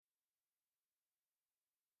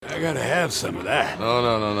I gotta have some of that.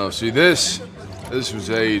 No. See, this was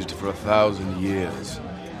aged for 1,000 years.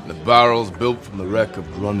 And the barrels built from the wreck of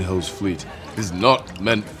Grunhill's fleet is not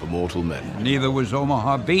meant for mortal men. Neither was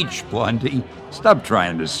Omaha Beach, Blondie. Stop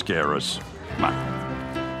trying to scare us. Come on.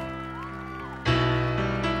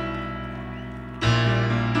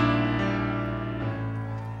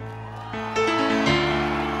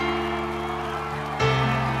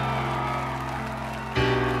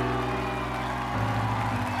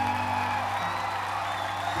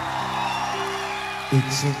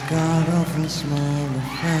 It's a god-awful small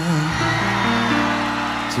affair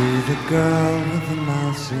to the girl with the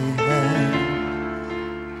mousy hair,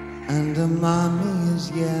 and her mommy is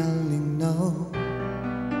yelling no,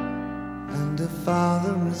 and her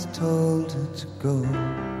father has told her to go,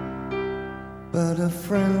 but her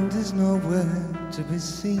friend is nowhere to be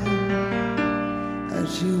seen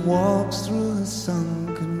as she walks through a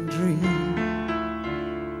sunken dream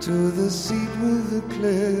to the seat with the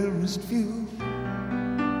clearest view.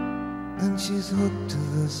 And she's hooked to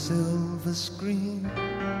the silver screen,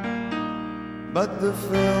 but the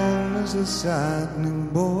film is a saddening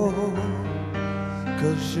bore,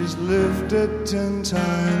 'cause she's lived it 10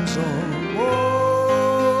 times or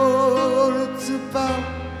more. It's about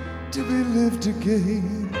to be lived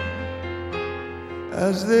again,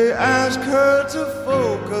 as they ask her to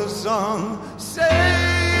focus on sailors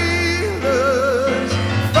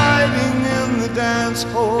fighting in the dance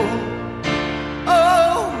hall.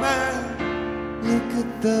 Oh man, look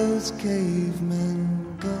at those cavemen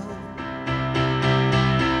go.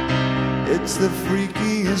 It's the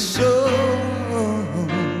freakiest show.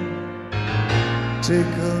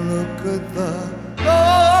 Take a look at the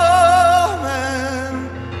man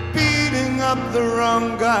beating up the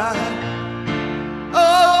wrong guy.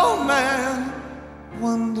 Oh man,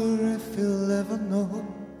 wonder if he'll ever know.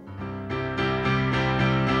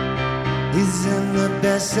 He's in the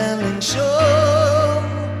best-selling show.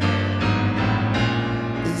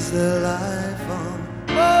 Is there life on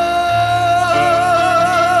Mars?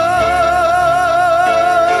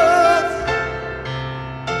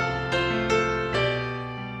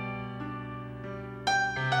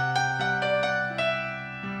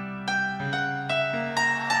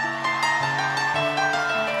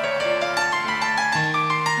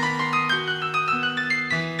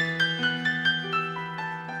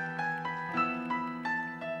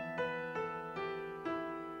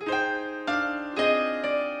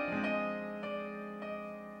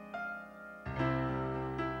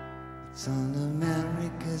 It's on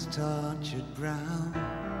America's tortured brown.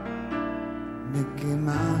 Mickey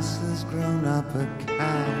Mouse has grown up a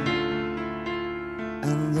cow,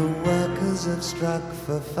 and the workers have struck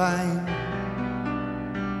for fine,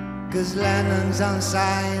 'cause Lennon's on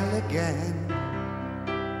sale again.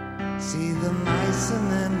 See the mice in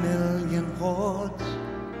their million hordes,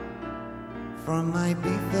 from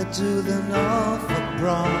Ibiza to the Norfolk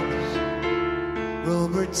Broads. Rule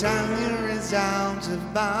Britannia is out of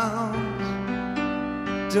bounds,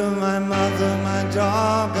 to my mother, my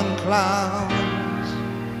dog and clowns.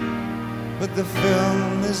 But the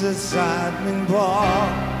film is a saddening bore,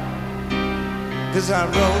 'cause I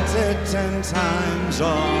wrote it 10 times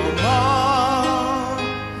or more.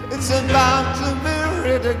 It's about to be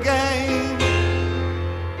writ again,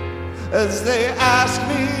 as they ask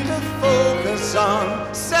me to focus on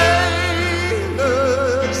sailors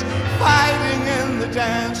fighting in the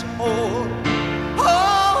dance hall.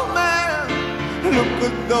 Oh man, look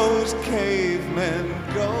at those cavemen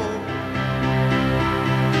go.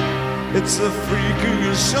 It's the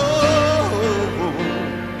freakiest show.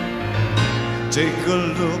 Take a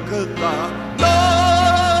look at the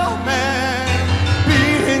man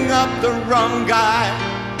beating up the wrong guy.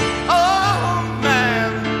 Oh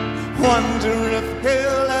man, wonder if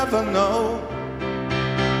he'll ever know.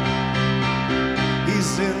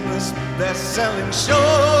 He's in this best-selling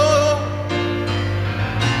show.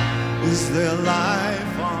 Is there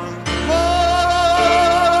life on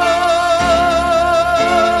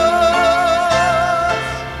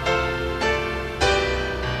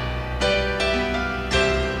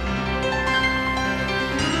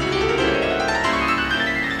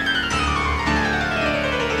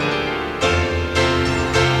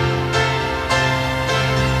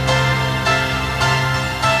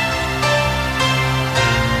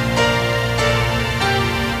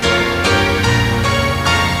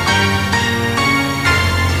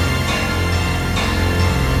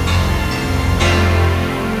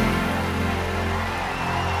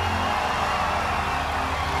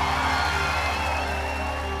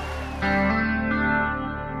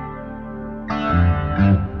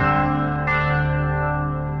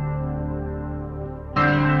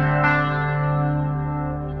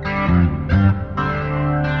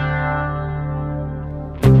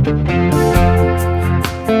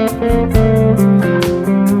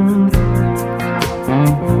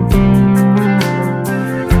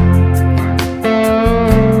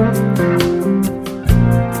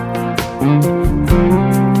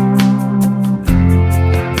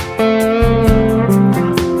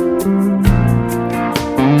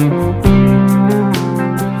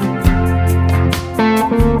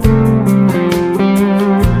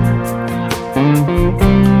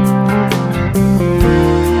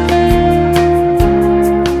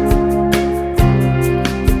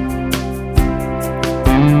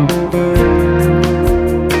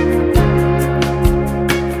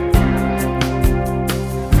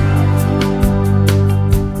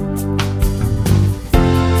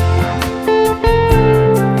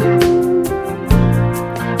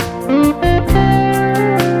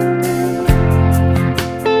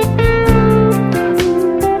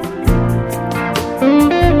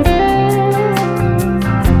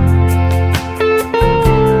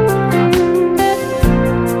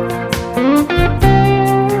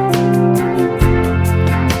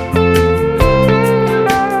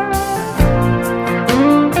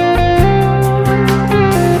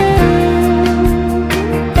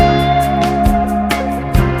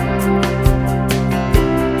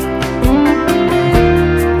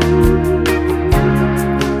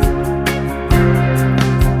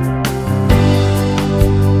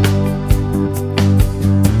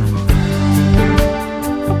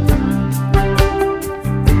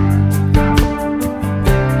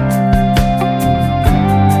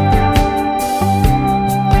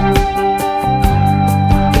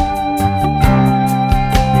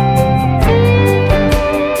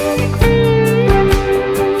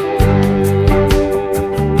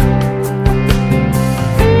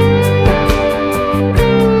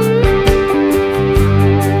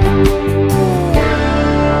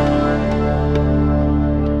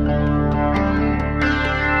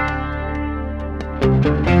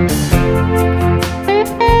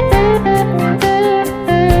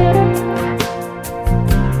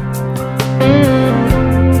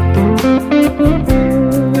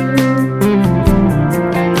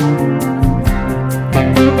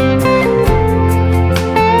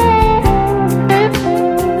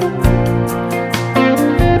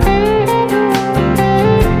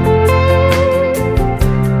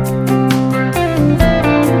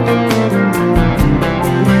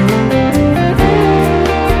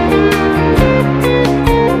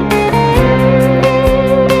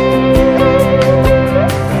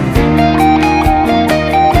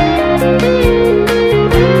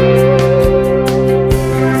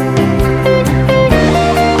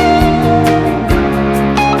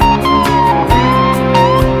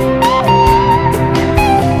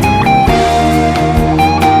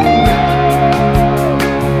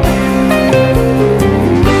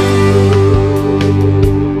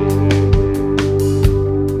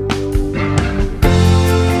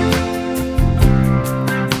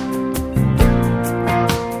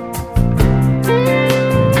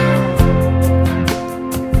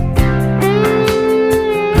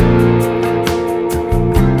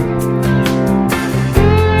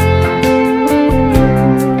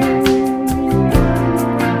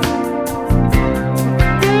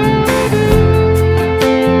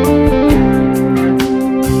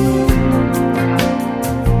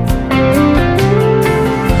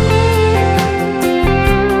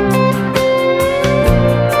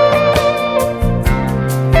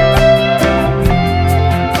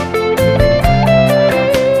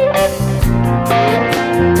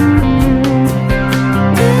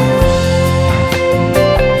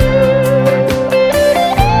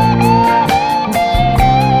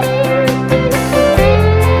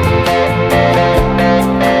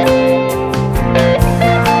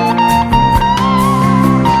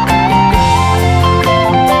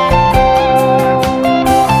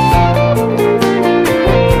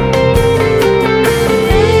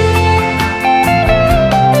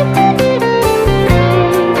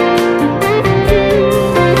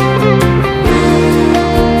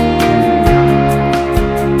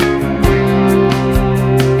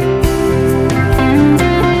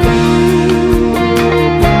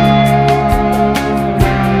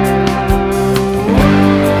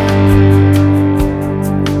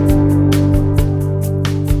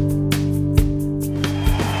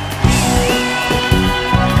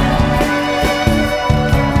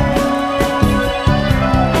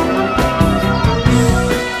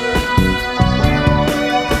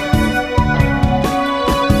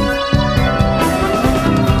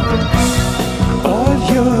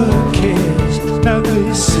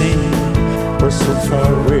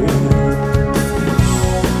far away.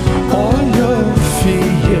 All your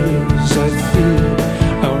fears I feel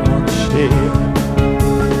I won't share.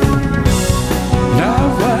 Now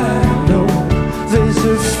I know there's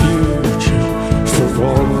a future for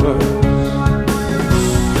all of us,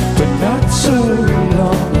 but not so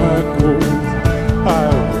long ago I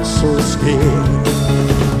was so scared.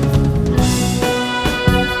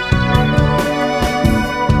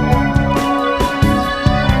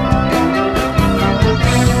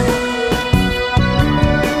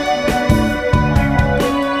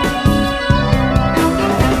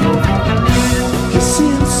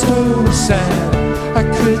 I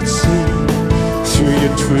could see through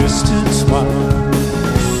your twisted smile.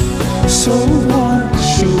 So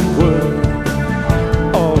unsure,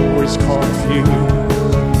 always confused.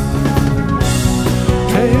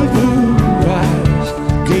 Pale blue eyes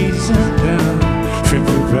gazing down from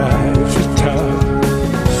your ivory top.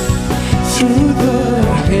 Through the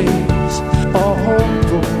haze, all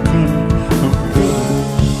broken and blue.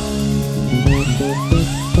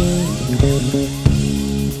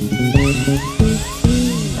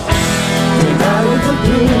 Out of the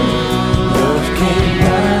blue, love came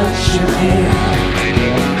rushing in.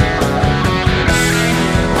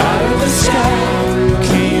 Out of the sky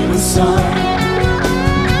came the sun.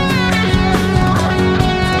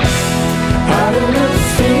 Out of the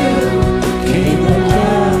field came a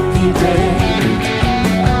lucky rain.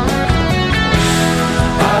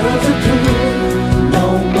 Out of the blue, no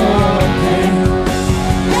more pain.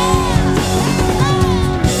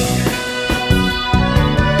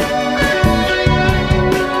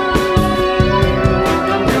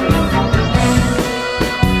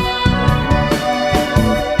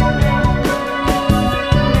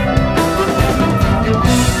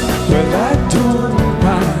 Well, I don't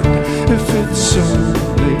mind if it's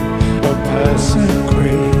only a passing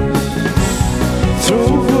craze.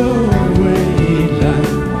 Throw away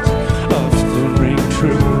lines often ring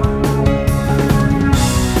true.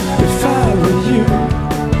 If I were you,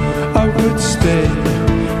 I would stay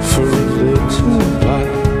for a little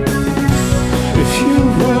while. If you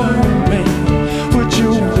were me, would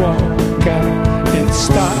you walk out in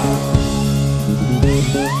style?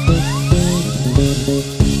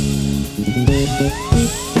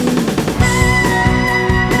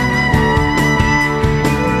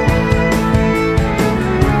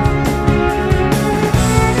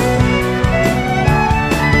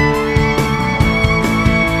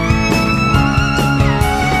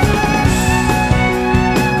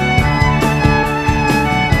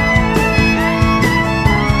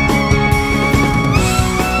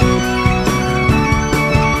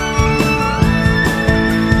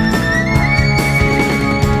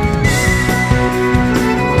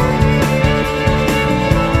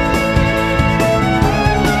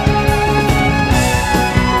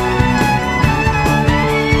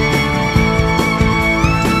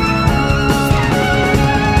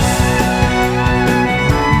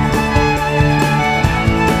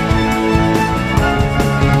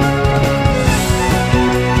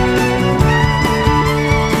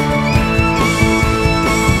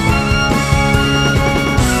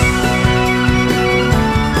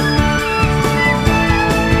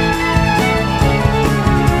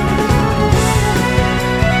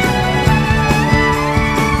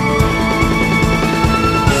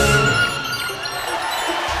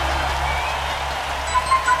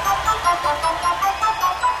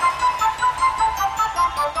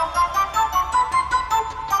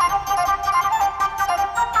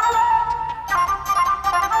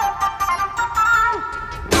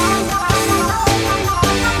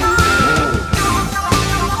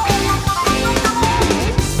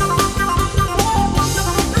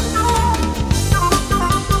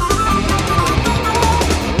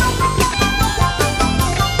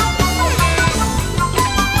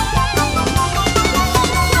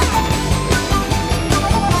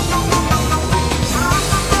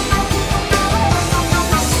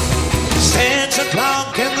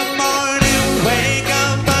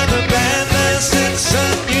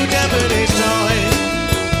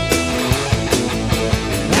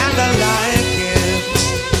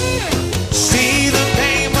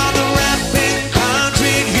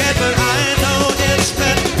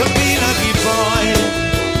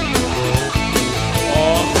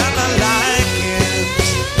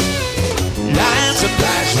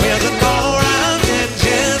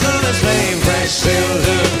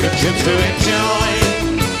 To enjoy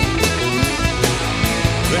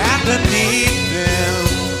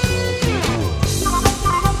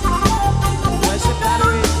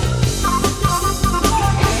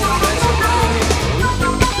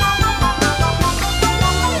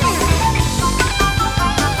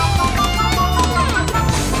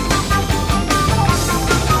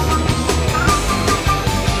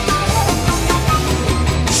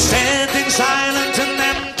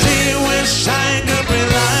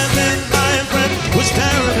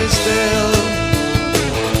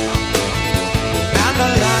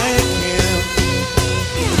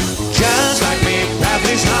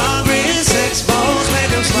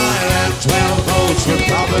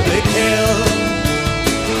but they kill.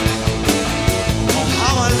 Oh,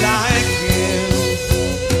 how I like you.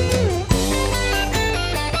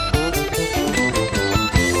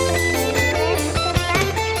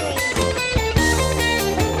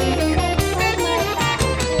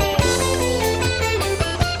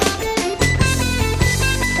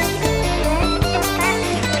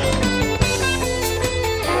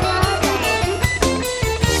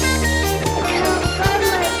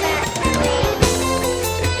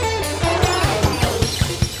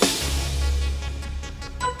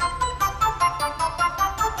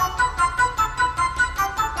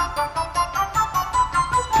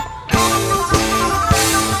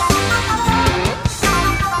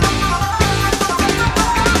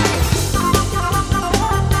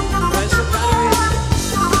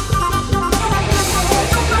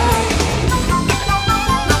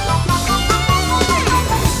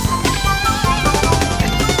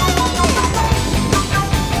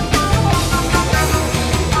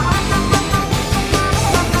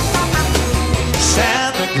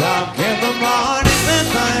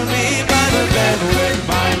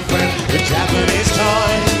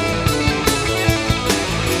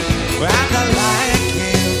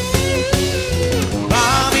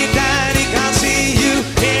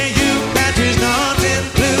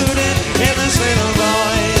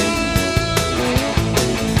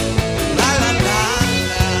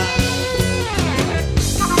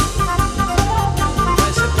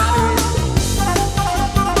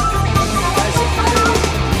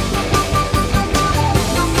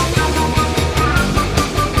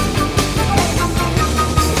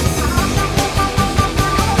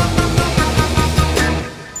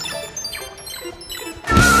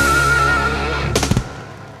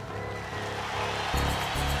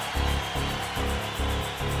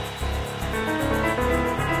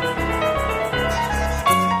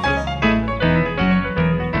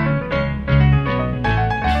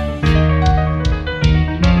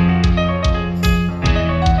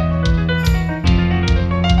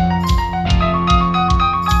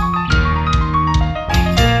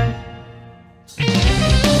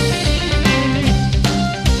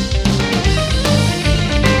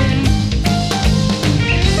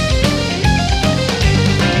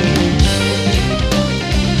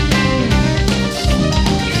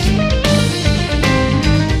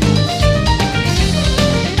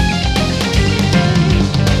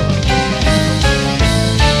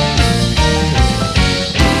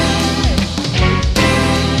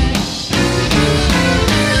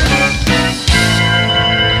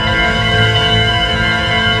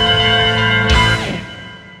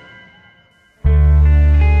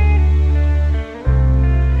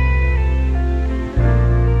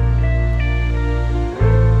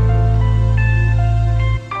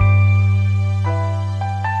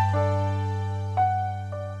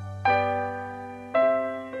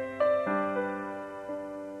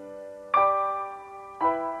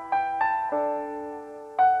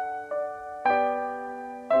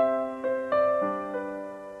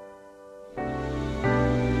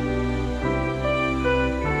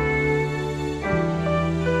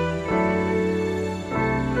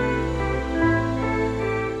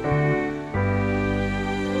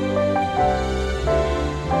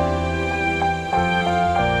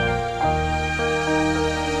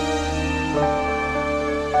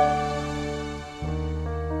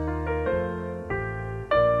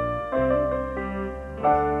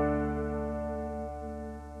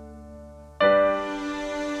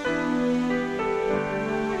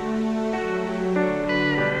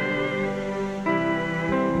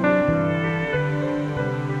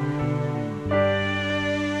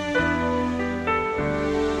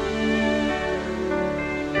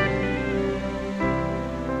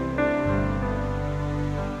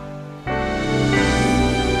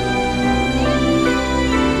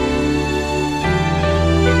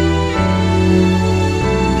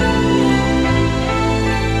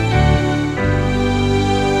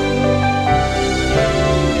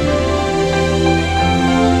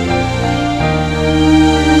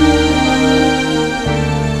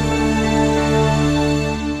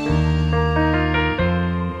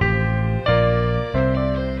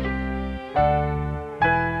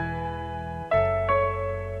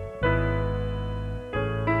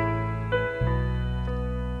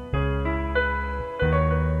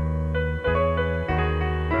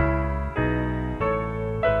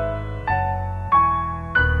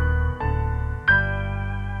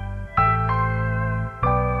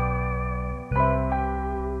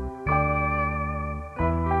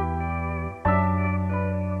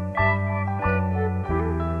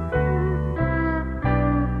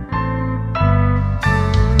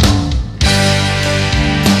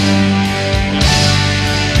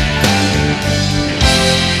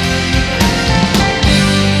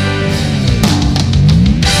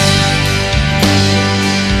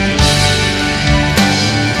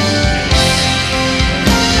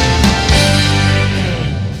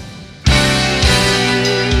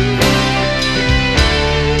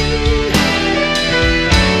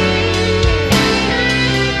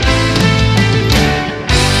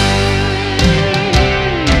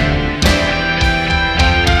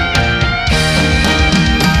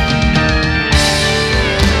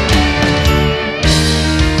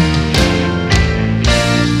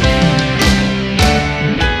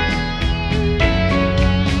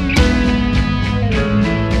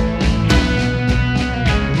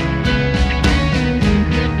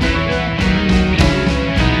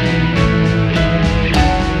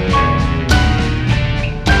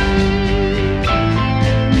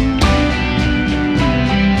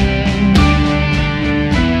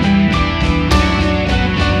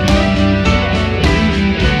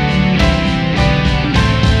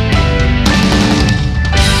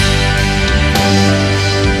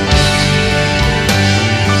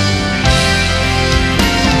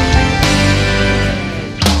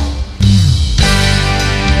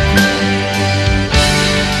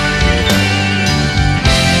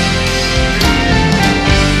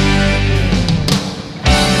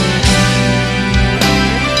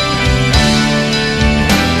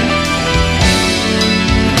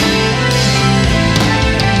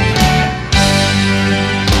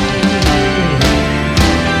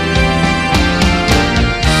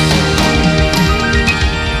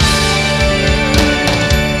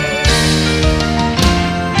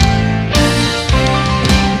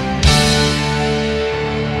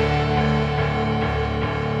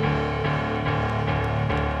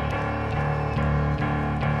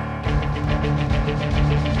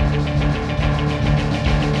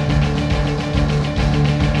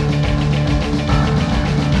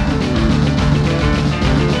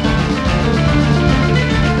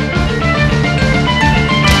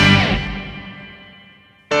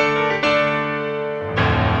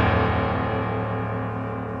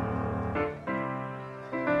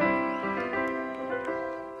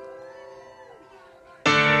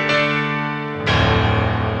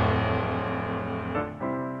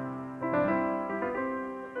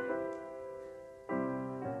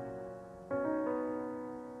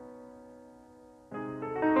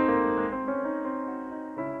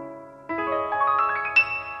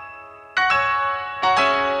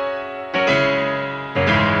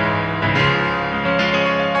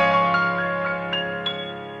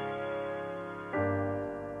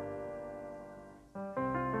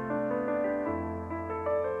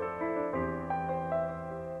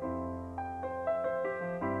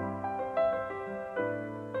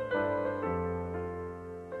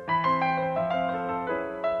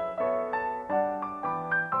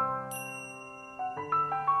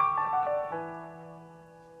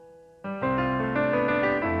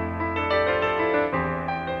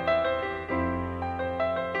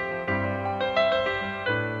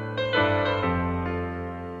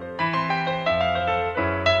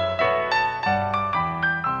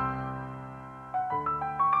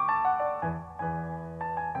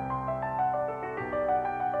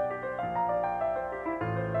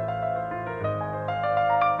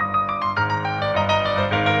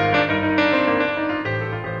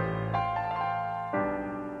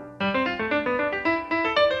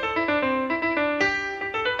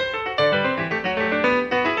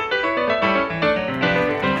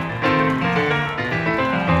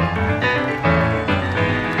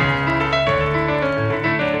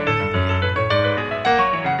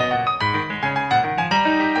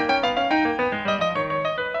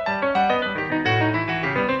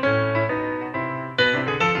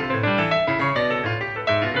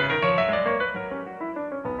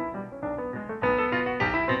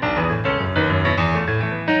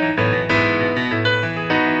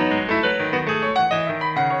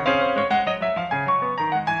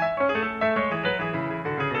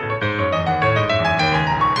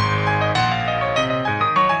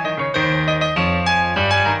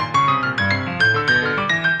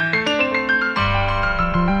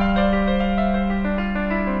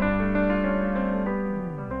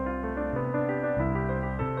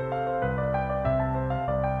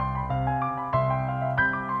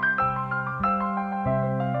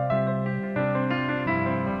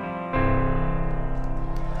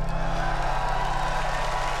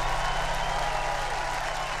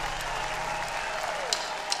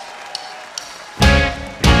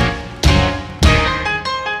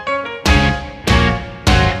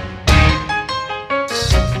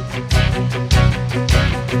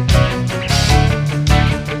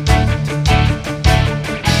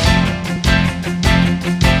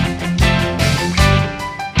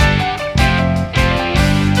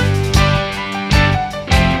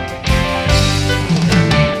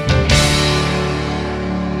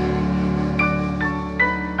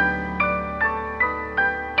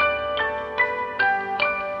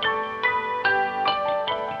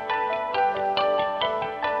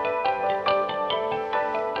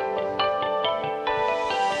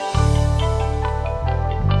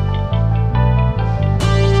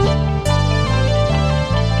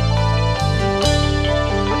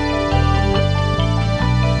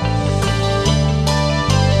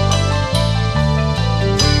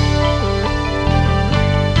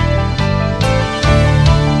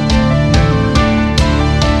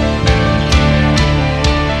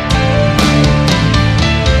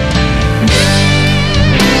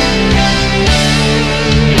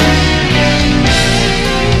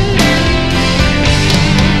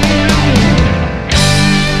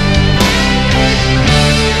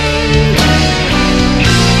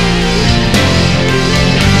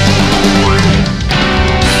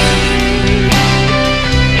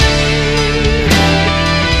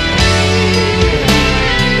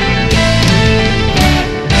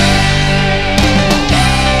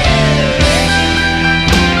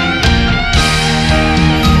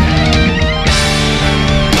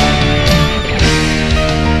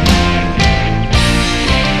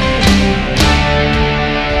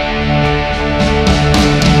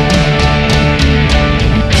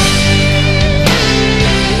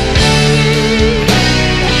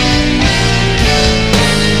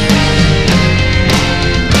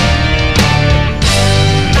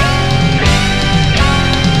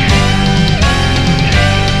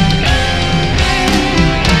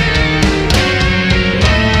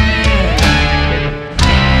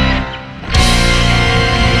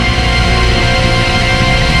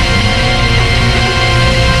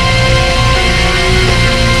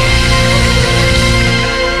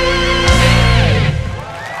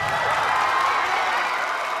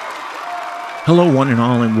 Hello, one and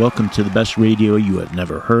all, and welcome to the best radio you have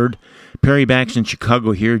never heard. Perry Bax in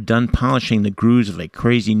Chicago here, done polishing the grooves of a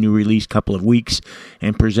crazy new release couple of weeks,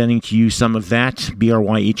 and presenting to you some of that,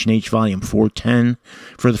 BRY H&H Volume 410,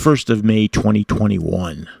 for the 1st of May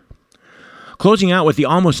 2021. Closing out with the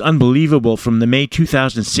almost unbelievable from the May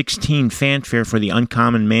 2016 fanfare for The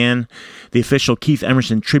Uncommon Man, the official Keith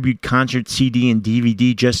Emerson tribute concert CD and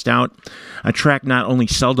DVD just out, a track not only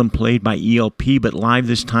seldom played by ELP, but live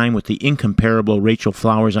this time with the incomparable Rachel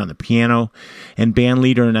Flowers on the piano, and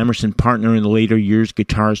bandleader and Emerson partner in the later years,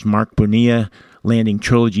 guitarist Mark Bonilla, landing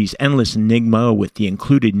Trilogy's endless enigma with the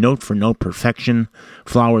included note-for-note perfection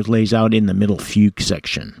Flowers lays out in the middle fugue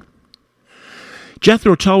section.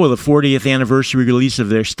 Jethro Tull with the 40th anniversary release of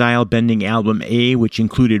their style-bending album A, which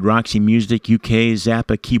included Roxy Music, UK,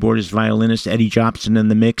 Zappa keyboardist violinist Eddie Jobson in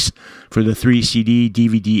the mix for the 3-CD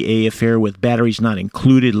DVD A affair with Batteries Not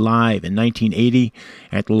Included live in 1980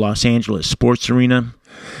 at the Los Angeles Sports Arena.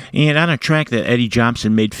 And on a track that Eddie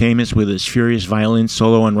Jobson made famous with his furious violin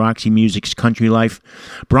solo on Roxy Music's Country Life,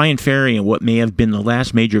 Bryan Ferry in what may have been the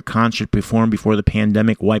last major concert performed before the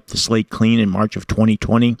pandemic wiped the slate clean in March of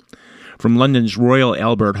 2020. From London's Royal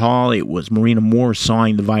Albert Hall, it was Marina Moore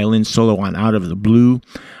sawing the violin solo on Out of the Blue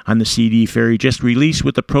on the CD Ferry just released,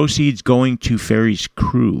 with the proceeds going to Ferry's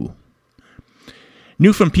crew.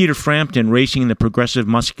 New from Peter Frampton, racing the progressive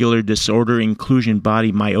muscular disorder inclusion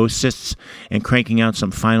body Myocysts and cranking out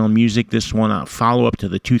some final music, this one a follow-up to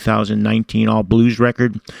the 2019 All Blues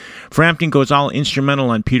record. Frampton goes all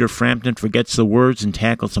instrumental on Peter Frampton, forgets the words, and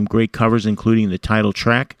tackles some great covers, including the title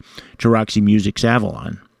track to Roxy Music's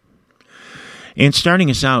Avalon. And starting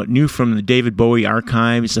us out, new from the David Bowie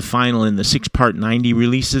archives, the final in the 6-part 90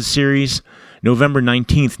 releases series, November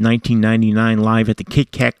 19th, 1999, live at the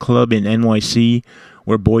Kit Kat Club in NYC,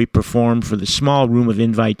 where Bowie performed for the small room of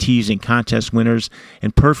invitees and contest winners,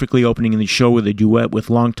 and perfectly opening the show with a duet with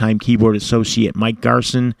longtime keyboard associate Mike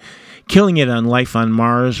Garson, killing it on Life on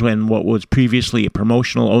Mars when what was previously a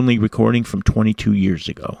promotional-only recording from 22 years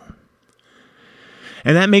ago.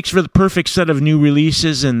 And that makes for the perfect set of new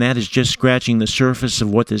releases, and that is just scratching the surface of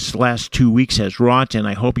what this last 2 weeks has wrought, and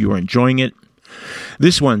I hope you are enjoying it.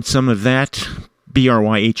 This one, some of that,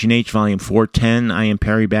 BRY H&H Volume 410, I am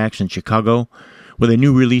Perry Bax in Chicago, with a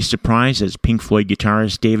new release surprise as Pink Floyd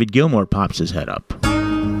guitarist David Gilmour pops his head up.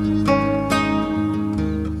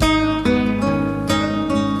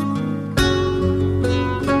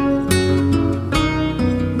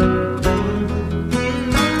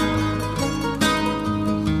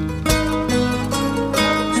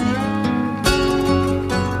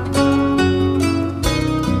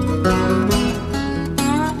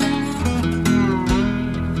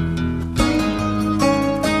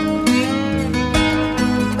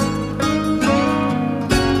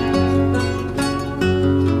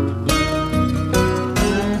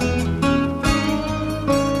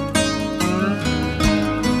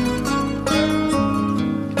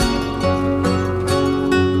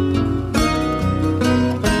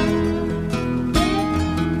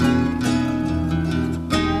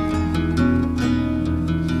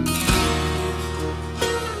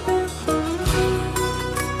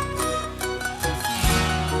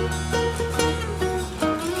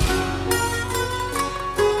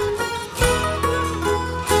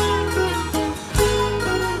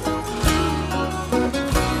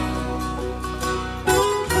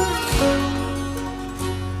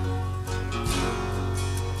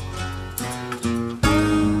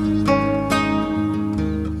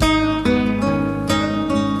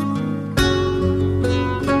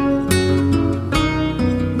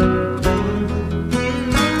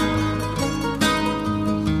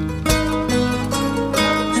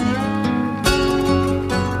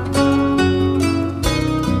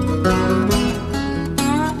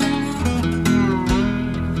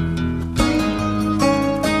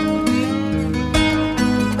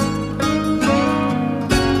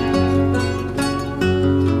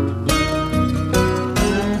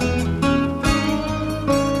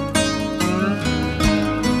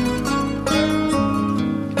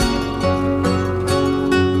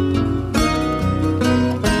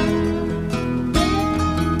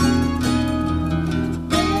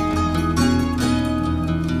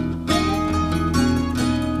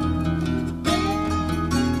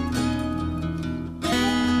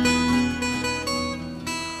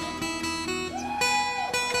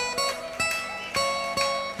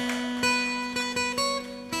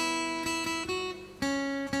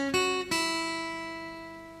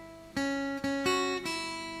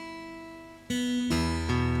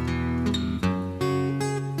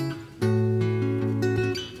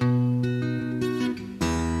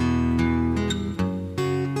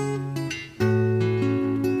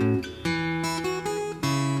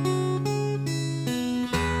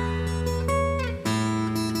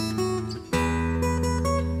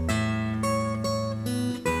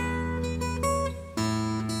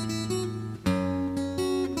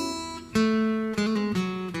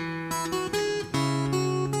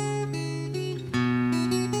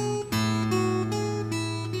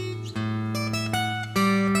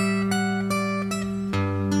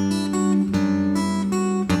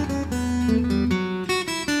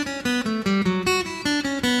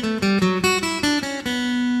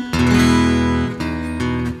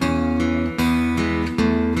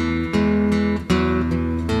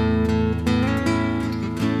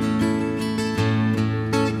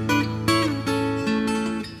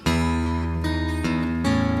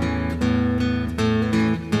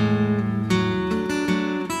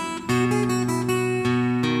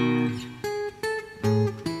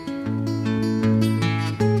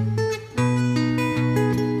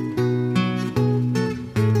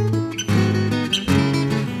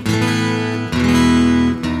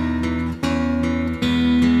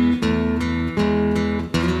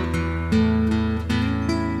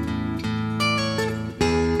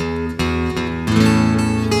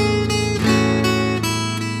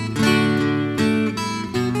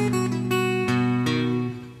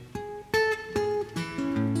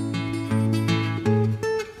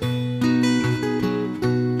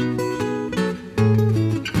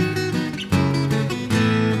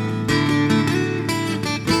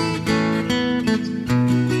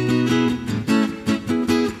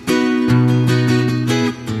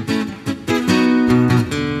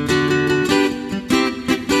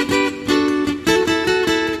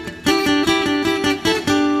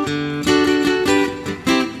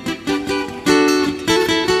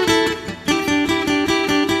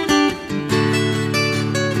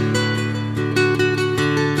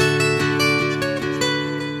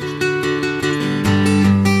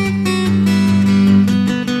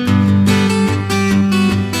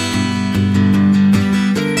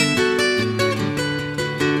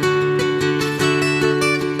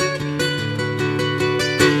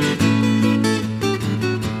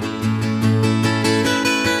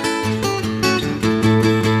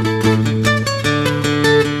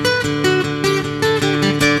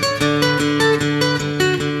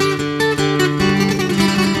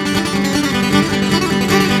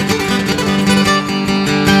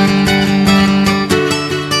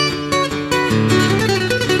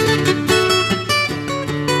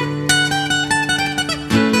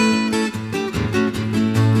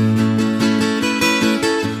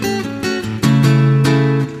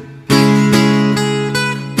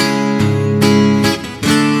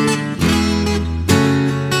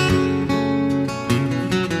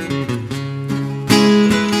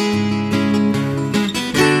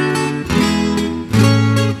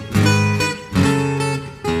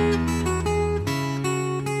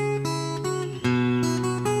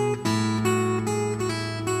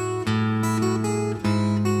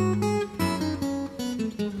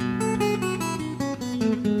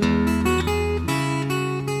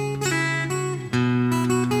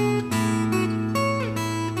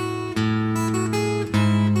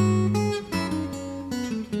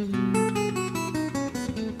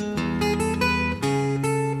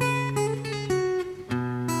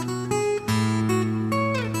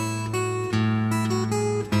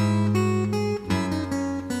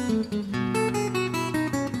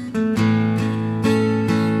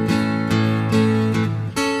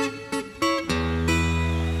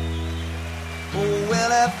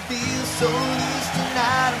 But I feel so loose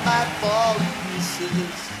tonight I might fall to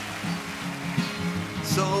pieces.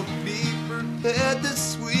 So be prepared to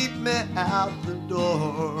sweep me out the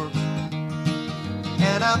door.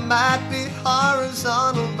 And I might be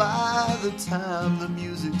horizontal by the time the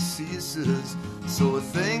music ceases. So I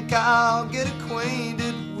think I'll get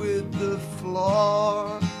acquainted with the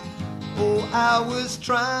floor. Oh, I was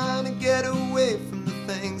trying to get away from the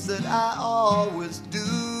things that I always do.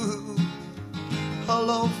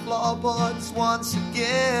 Hello, floorboards, once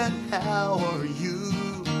again, how are you?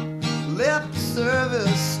 Lip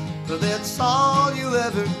service, that's all you'll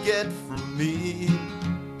ever get from me.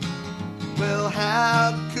 Well,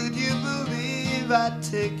 how could you believe I'd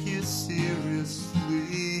take you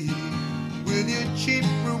seriously? With your cheap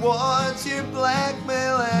rewards, your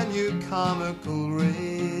blackmail, and your comical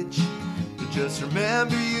rage. But just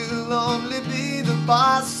remember, you'll only be the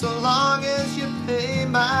boss so long as you pay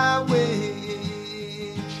my wage.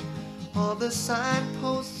 All the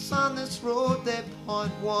signposts on this road, they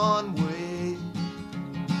point one way.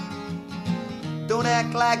 Don't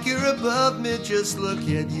act like you're above me, just look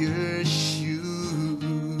at your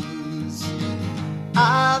shoes.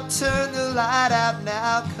 I'll turn the light out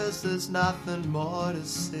now, 'cause there's nothing more to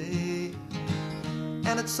say.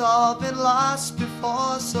 And it's all been lost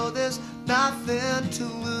before, so there's nothing to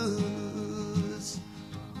lose.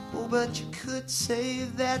 Oh, but you could say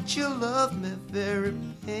that you love me very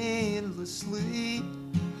painlessly.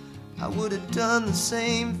 I would have done the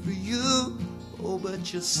same for you. Oh,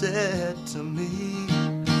 but you said to me,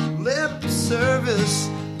 lip service,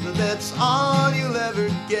 that's all you'll ever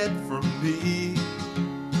get from me.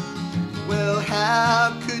 Well,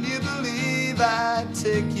 how could you believe I'd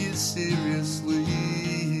take you seriously?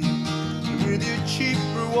 With your cheap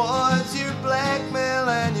rewards, your blackmail,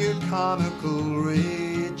 and your comical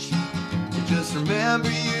rage. Just remember,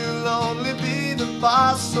 you'll only be the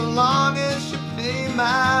boss so long as you pay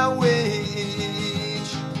my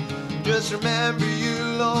wage. Just remember,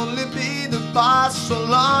 you'll only be the boss so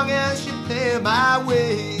long as you pay my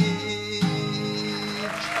wage.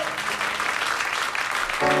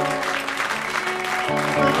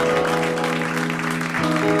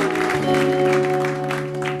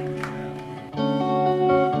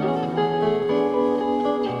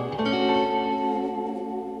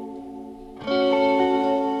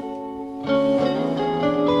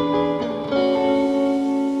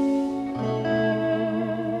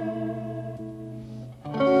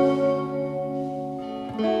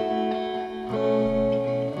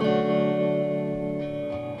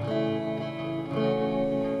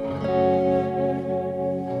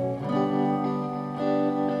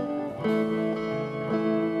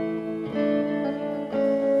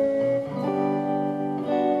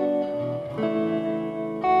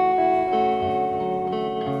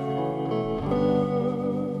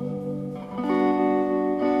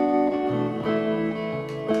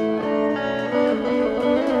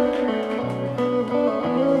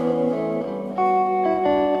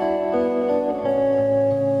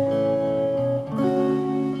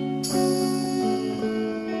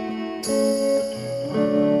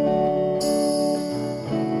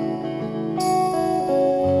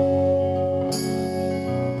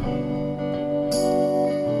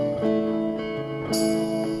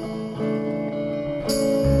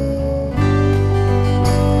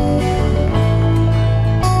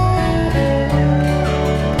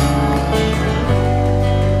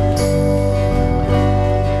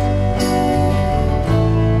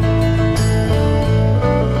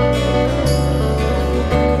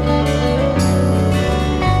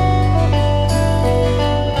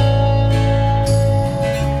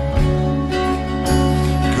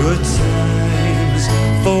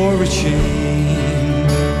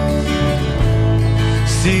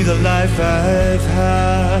 See the life I've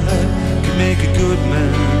had can make a good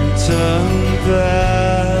man turn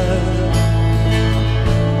bad.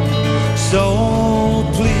 So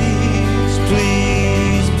please,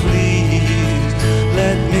 please, please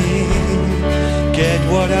let me get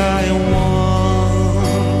what I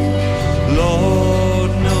want.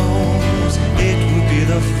 Lord knows it will be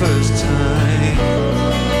the first time.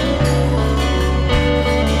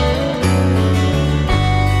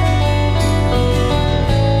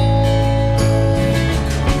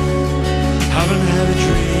 Haven't had a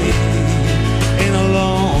dream in a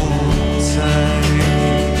long time.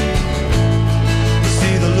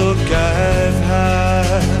 See the look I've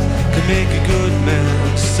had can make a good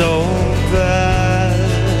man so bad.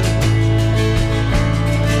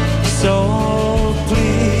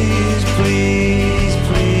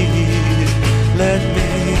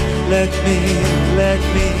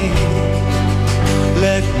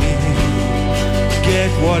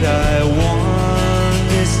 what I want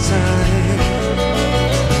this time.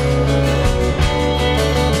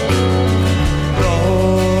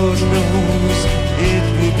 Lord knows it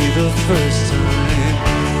will be the first time.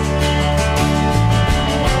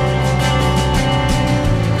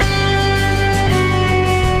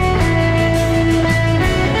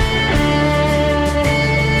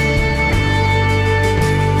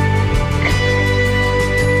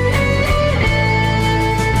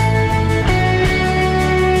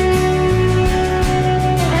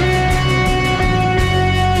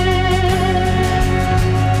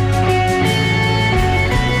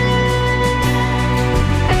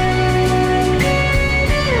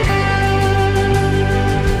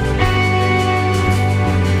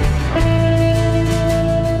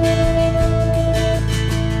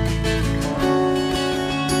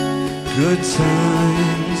 Good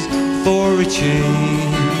times for a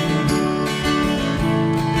change.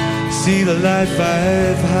 See the life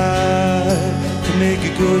I've had to make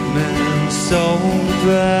a good man so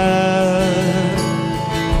bad.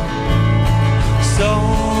 So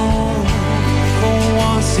for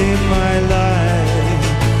once in my life,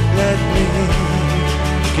 let me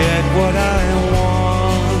get what I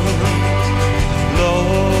want.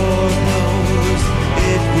 Lord knows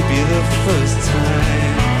it will be the first time.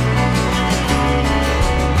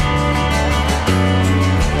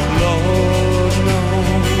 Lord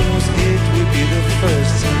knows it will be the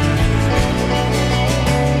first time.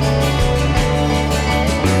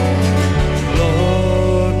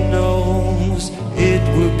 Lord knows it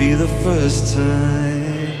will be the first time.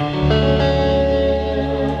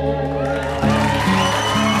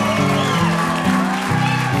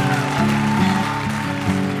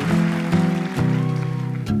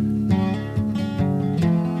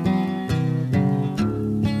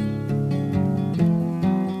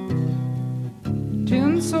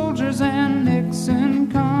 Soldiers and Nixon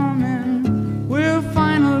coming, we're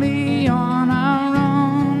finally on our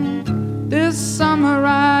own. This summer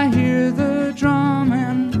I hear the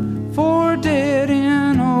drumming for dead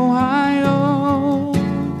in Ohio.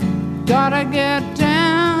 Gotta get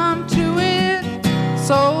down to it,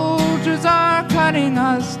 soldiers are cutting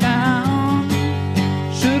us down.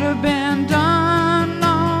 Should have been done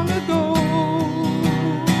long ago.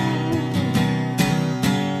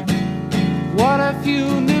 What if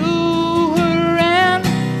you knew her and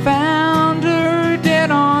found her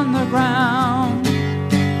dead on the ground?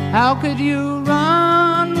 How could you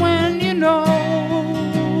run when you know?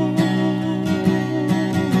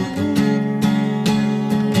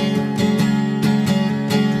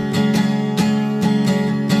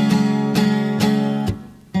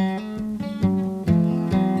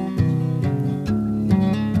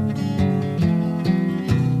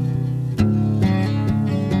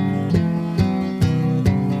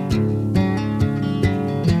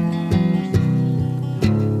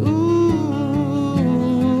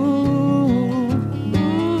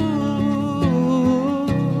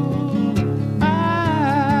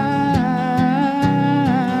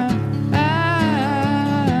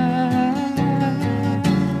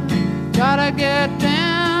 Gotta get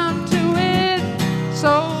down to it,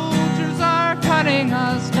 soldiers are cutting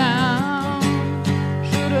us down.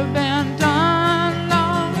 Should have been done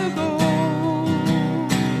long ago.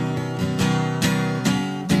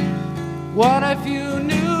 What if you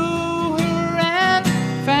knew her and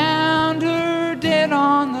found her dead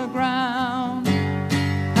on the ground?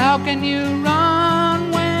 How can you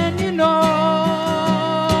run when you know?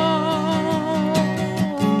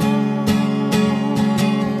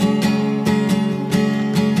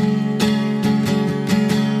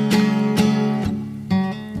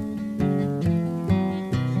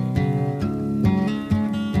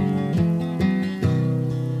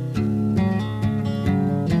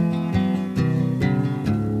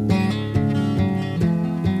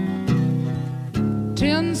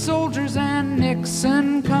 Soldiers and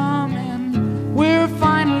Nixon coming, we're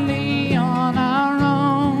finally on our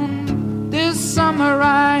own. This summer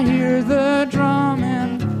I hear the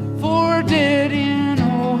drumming for dead in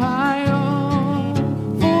Ohio,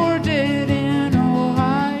 for dead in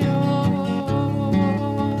Ohio.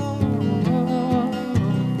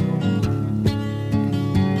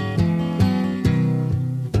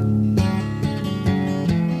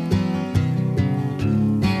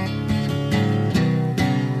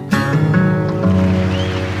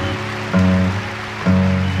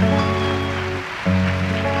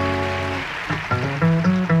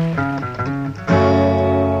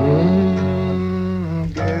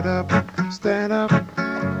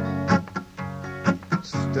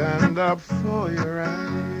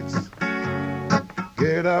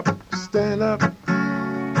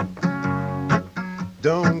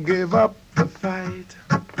 Don't give up the fight.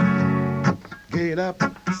 Get up,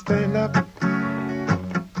 stand up.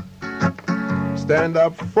 Stand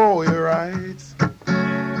up for your rights.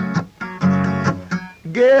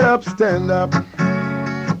 Get up, stand up.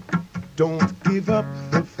 Don't give up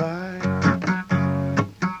the fight.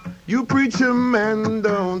 You preacher man,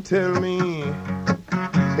 don't tell me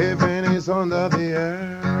heaven is under the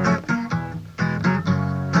earth.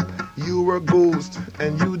 You're a ghost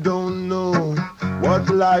and you don't know what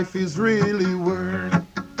life is really worth.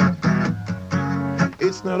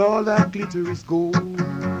 It's not all that glitter is gold,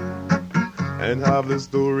 and half the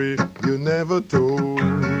story you never told.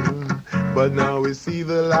 But now we see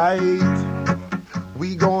the light.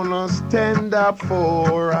 We gonna stand up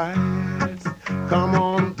for rights. Come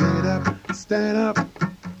on, get up, stand up.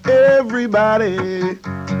 Everybody,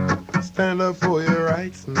 stand up for your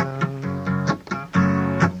rights now.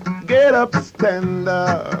 Get up, stand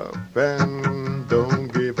up, and don't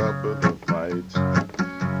give up the fight.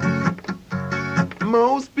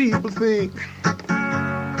 Most people think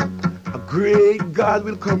a great God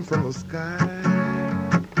will come from the sky,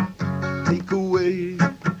 take away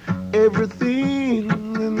everything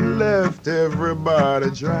and left everybody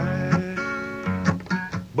dry.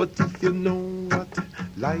 But if you know what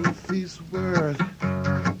life is worth,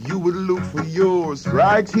 you would look for yours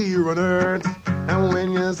right here on earth. And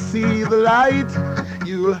when you see the light,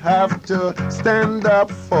 you'll have to stand up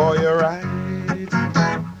for your right.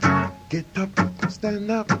 Get up, stand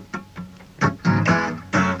up.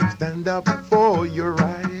 Stand up for your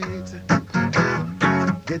right.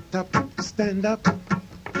 Get up, stand up.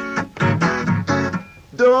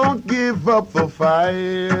 Don't give up the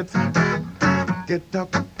fight. Get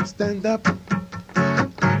up, stand up.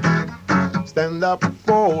 Stand up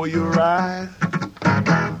for your right.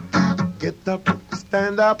 Get up,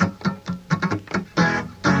 stand up.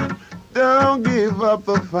 Don't give up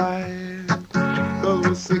the fight. 'Cause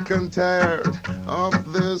we're sick and tired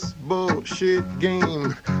of this bullshit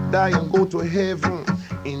game. Die and go to heaven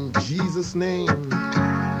in Jesus' name.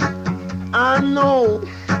 I know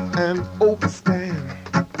and understand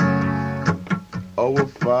our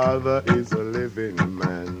Father is a living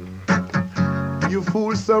man. You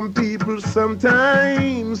fool some people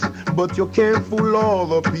sometimes, but you can't fool all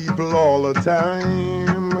the people all the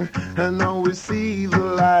time. And now we see the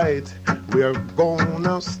light. We're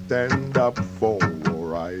gonna stand up for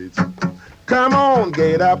right. Come on,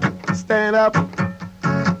 get up, stand up.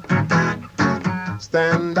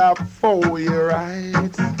 Stand up for your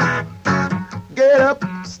right. Get up,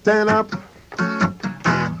 stand up.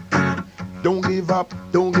 Don't give up,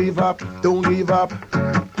 don't give up, don't give up.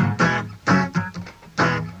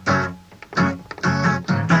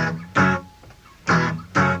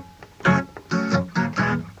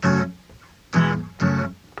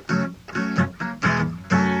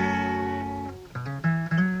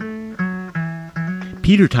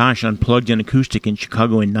 Peter Tosh unplugged an acoustic in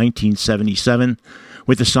Chicago in 1977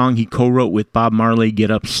 with the song he co-wrote with Bob Marley,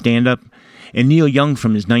 Get Up, Stand Up, and Neil Young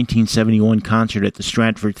from his 1971 concert at the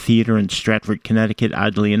Stratford Theater in Stratford, Connecticut,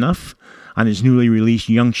 oddly enough, on his newly released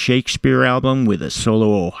Young Shakespeare album with a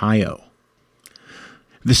solo Ohio.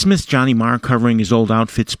 The Smiths' Johnny Marr covering his old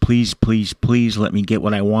outfits, Please, Please, Please Let Me Get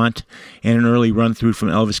What I Want, and an early run-through from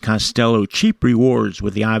Elvis Costello, Cheap Rewards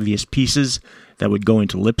with the obvious pieces that would go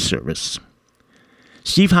into lip service.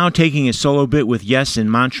 Steve Howe taking a solo bit with Yes in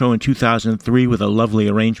Montreux in 2003 with a lovely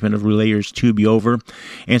arrangement of Relayers To Be Over.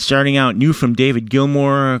 And starting out new from David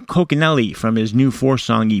Gilmour, Coconelli from his new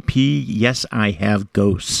 4-song EP, Yes I Have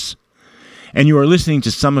Ghosts. And you are listening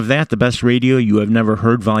to some of that, the best radio you have never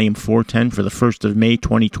heard, Volume 410 for the 1st of May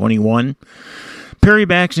 2021. Perry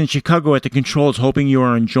Bax in Chicago at the controls, hoping you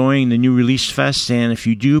are enjoying the new Release Fest, and if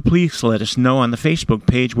you do, please let us know on the Facebook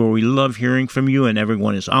page where we love hearing from you, and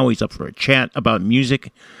everyone is always up for a chat about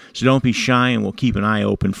music, so don't be shy and we'll keep an eye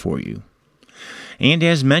open for you. And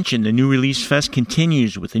as mentioned, the new Release Fest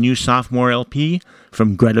continues with the new sophomore LP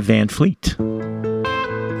from Greta Van Fleet.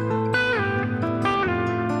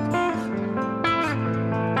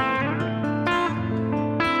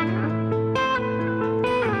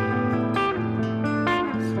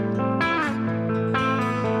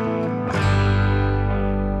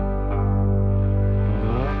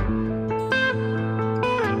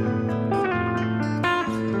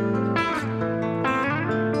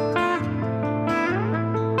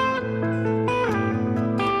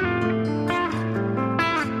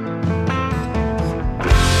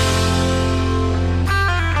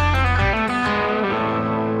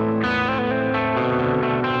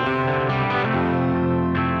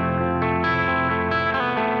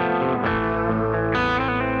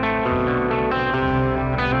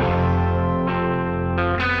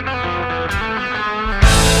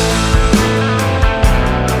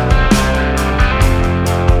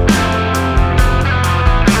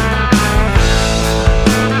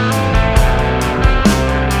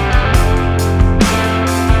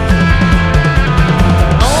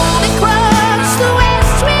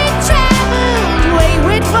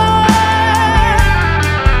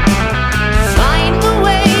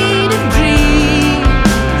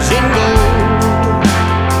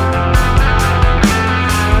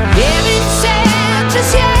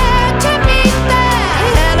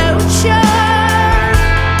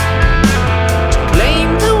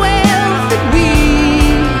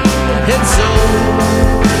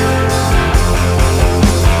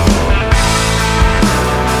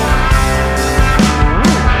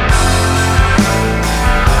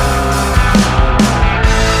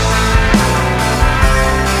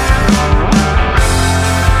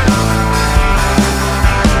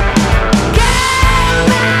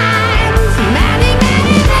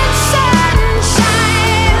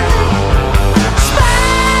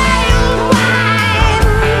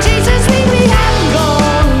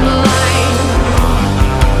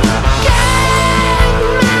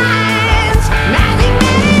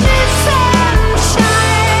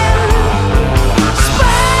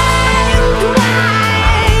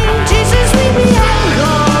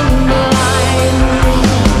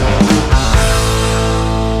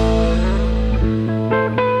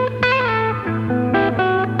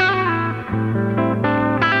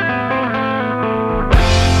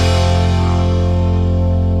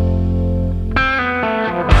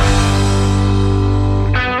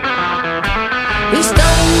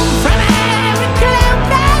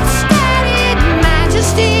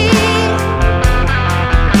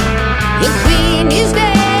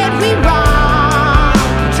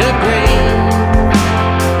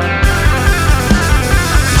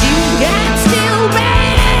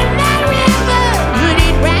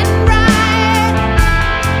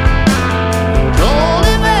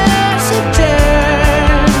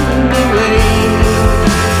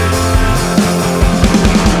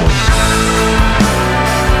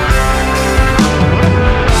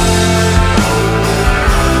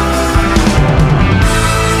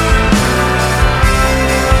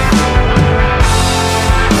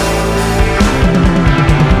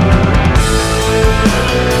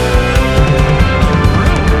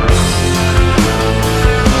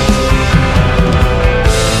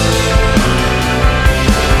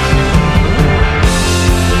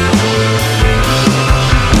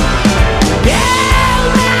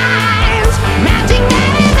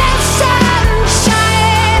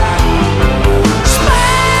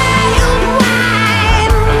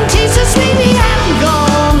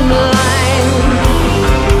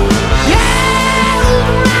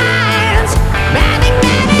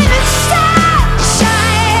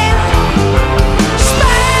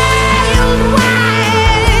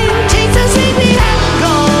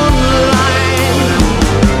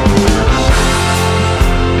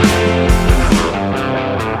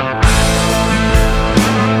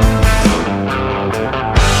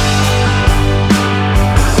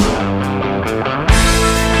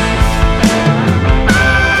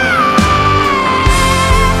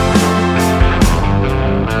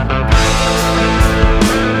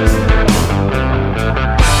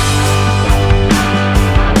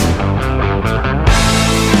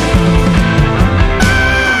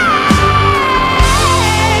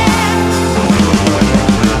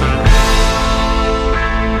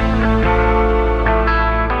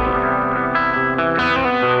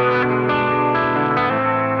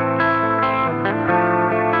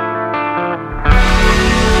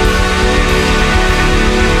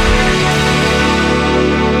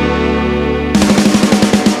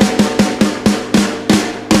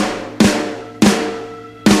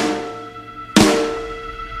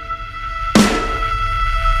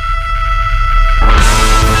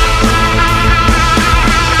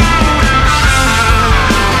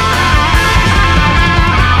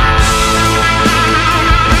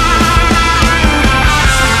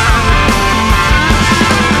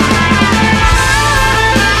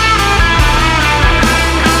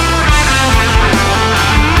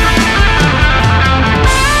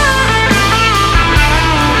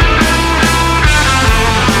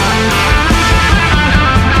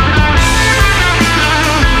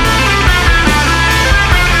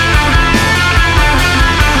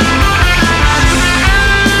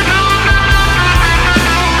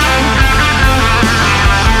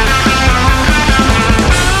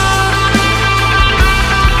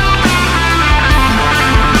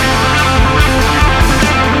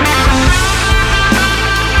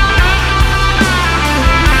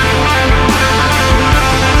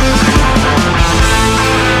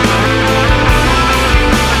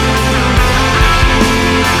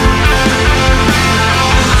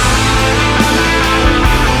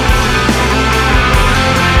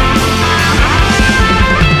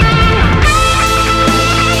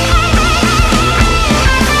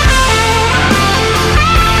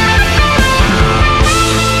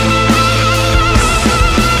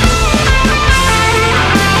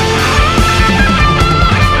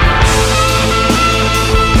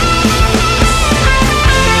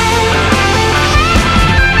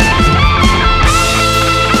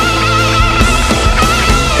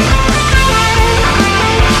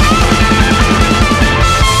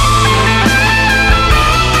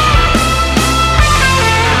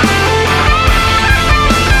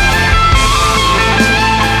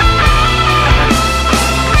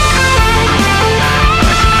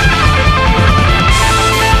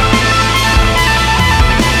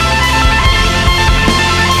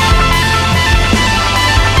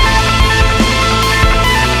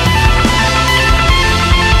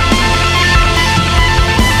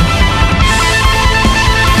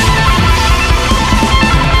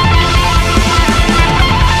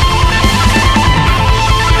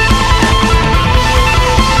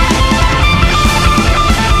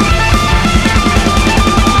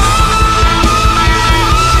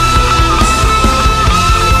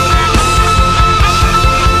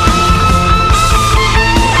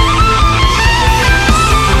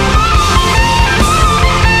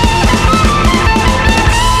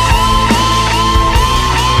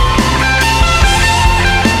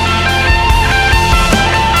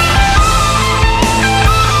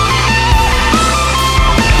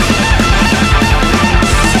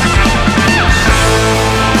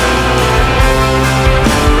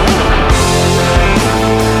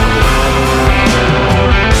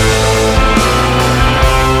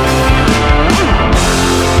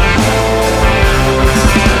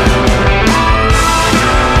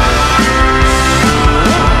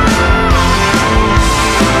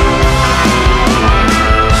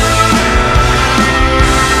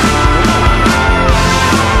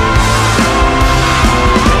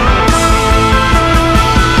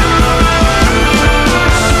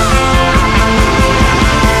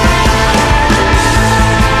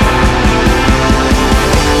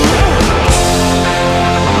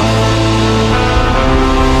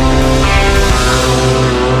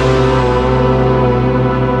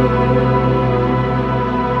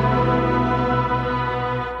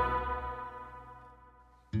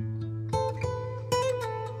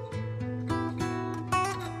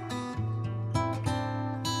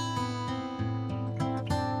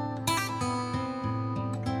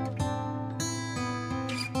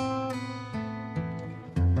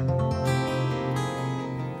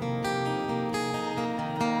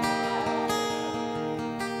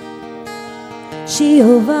 She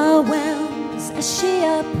overwhelms as she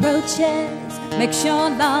approaches, makes your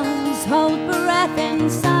lungs hold breath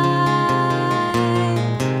inside.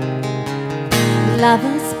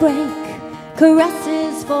 Lovers break,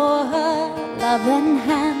 caresses for her, love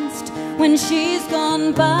enhanced when she's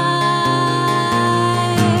gone by.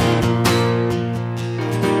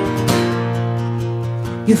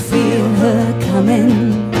 You feel her coming,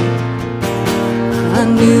 a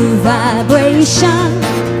new vibration.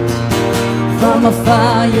 From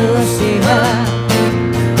afar you'll see her.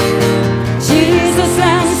 She's a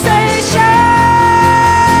sensation.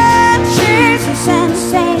 She's a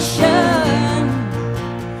sensation.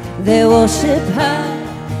 They worship her,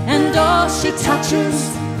 and all she touches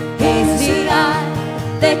is the eye.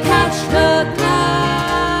 They catch her glance.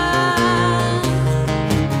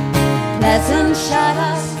 Pleasant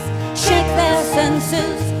shadows shake their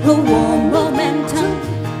senses. A warm momentum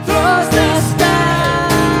throws their sky.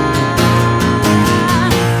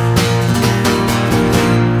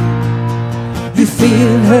 You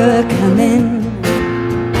feel her coming,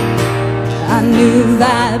 a new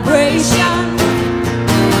vibration.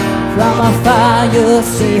 From afar you'll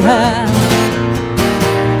see her.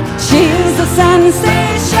 She's a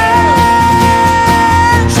sensation.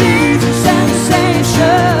 She's a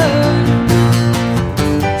sensation.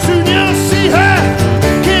 Soon you'll see her.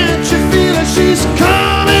 Can't you feel her? She's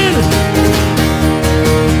coming.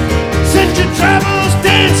 Set your travels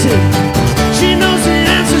dancing. She knows the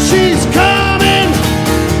answer. She's coming.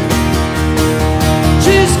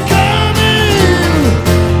 She's coming.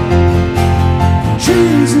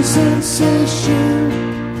 She's a sensation.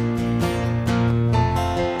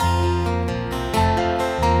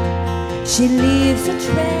 She leaves a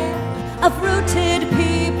trail of rooted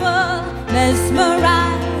people,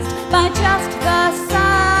 mesmerized by just the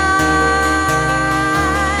sight.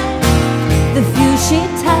 The few she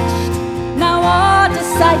touched now are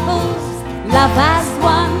disciples, love as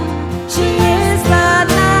one. She is the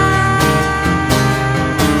light.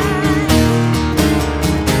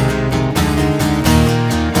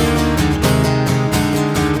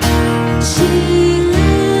 She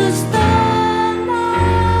is the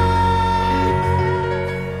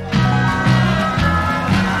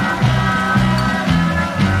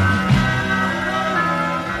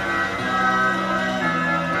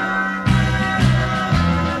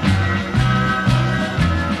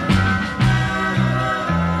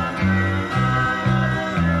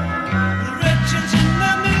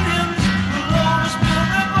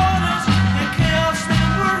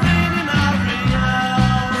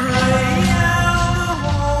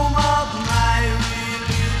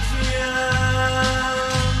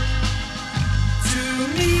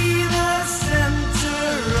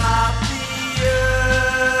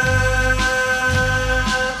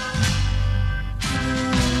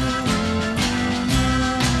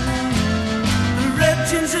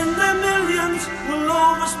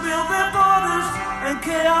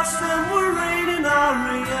chaos then will reign in our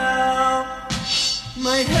realm.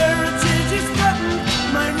 My heritage is threatened,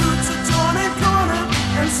 my roots are torn and cornered,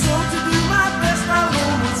 and so to do my best I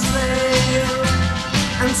will sail.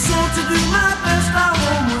 And so to do my best I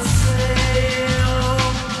will sail.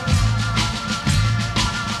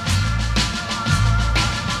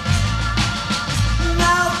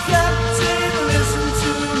 Now Captain, listen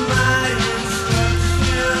to my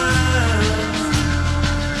instructions.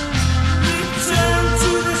 Return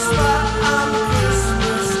to the spot on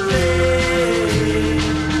Christmas Day.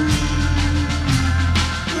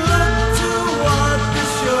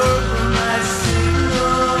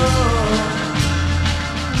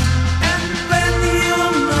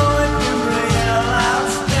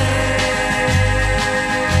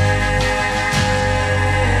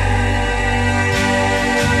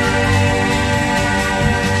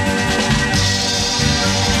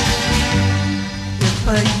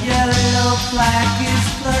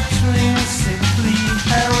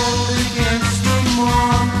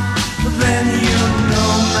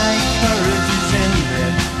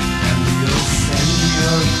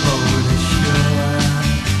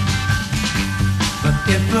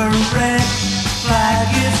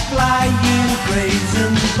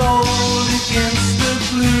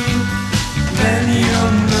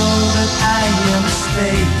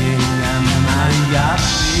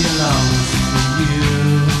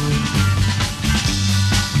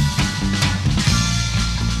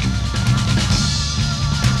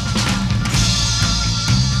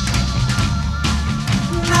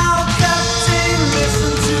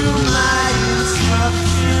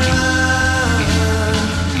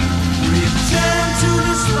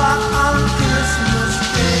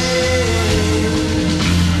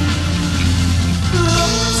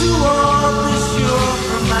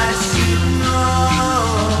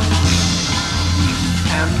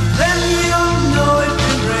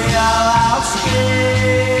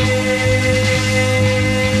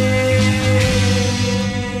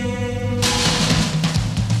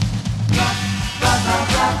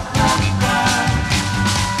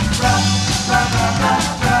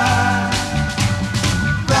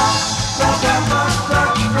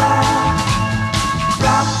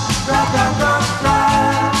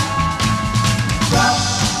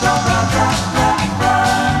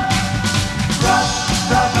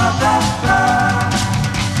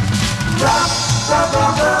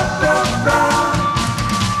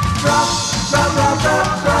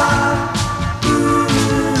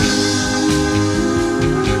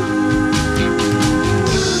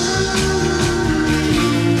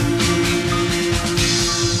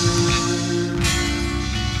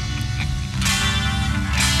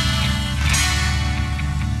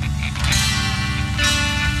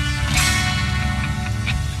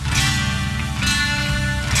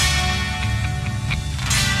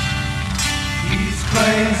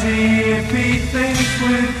 thinks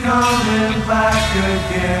we're coming back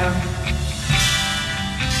again.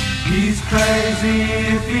 He's crazy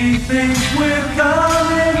if he thinks we're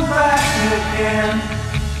coming back again.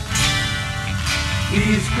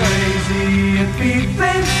 He's crazy if he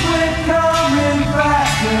thinks we're coming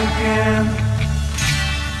back again.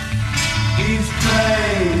 He's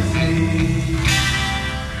crazy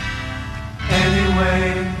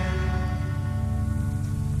anyway.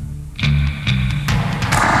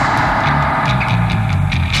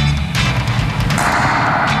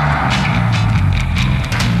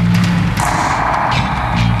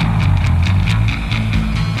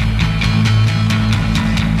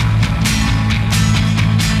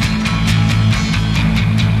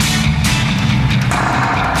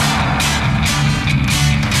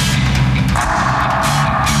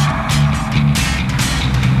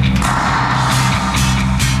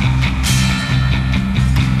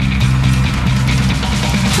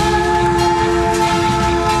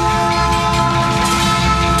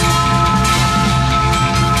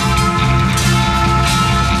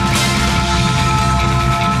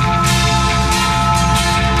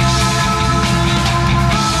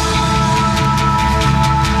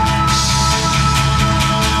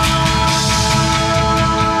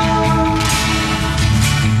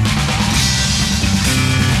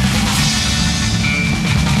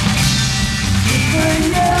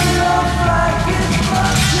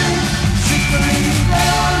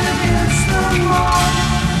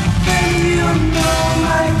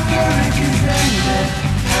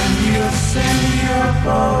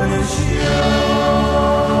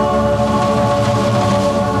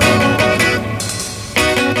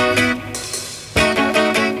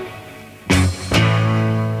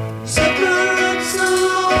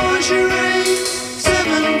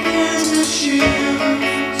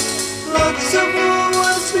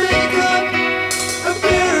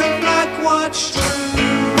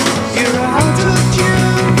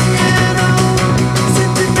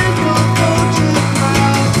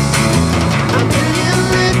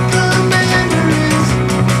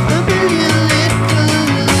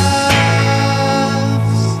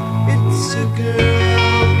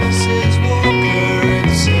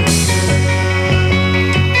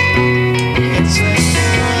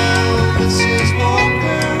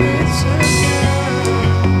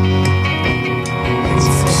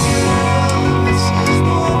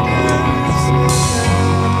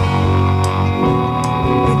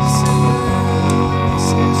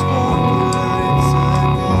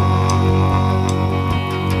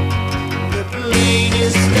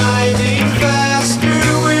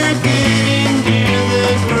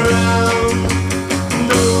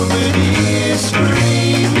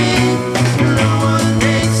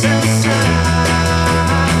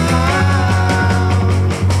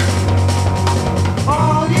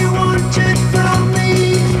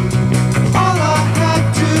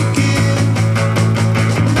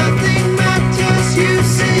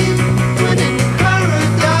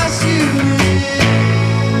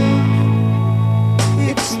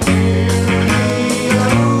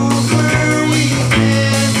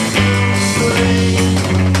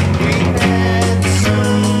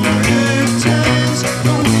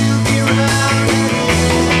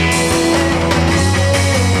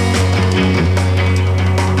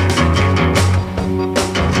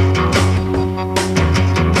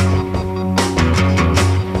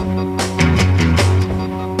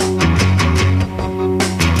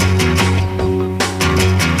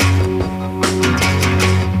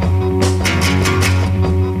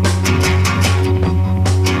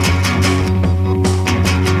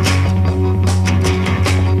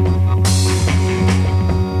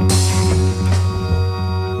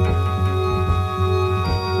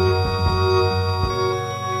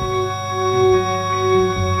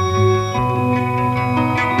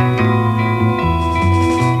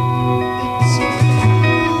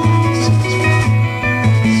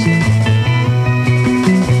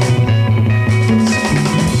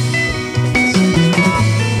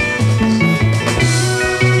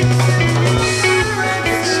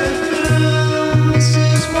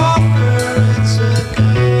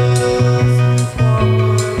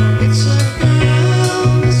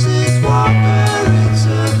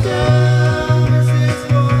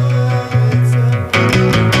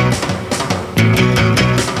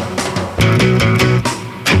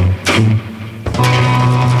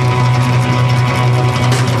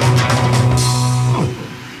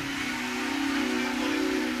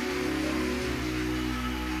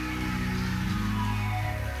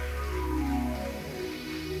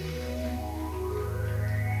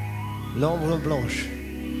 L'ombre blanche.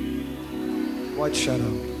 White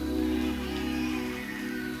shadow.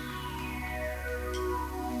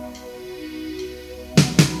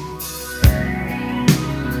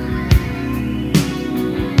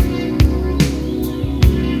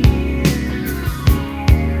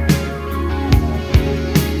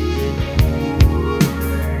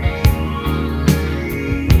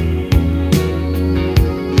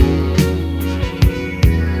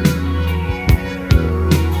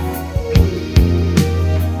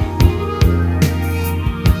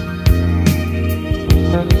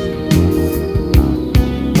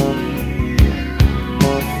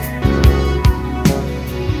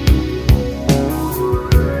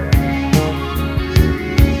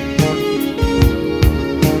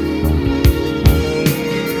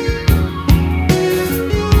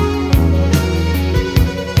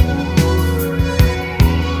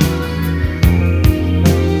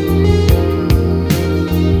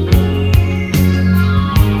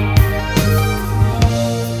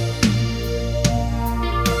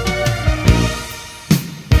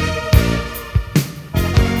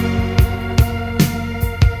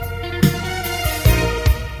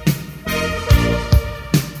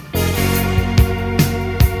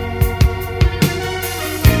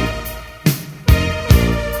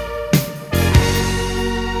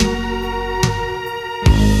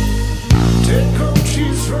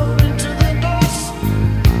 she's thrown into the dust.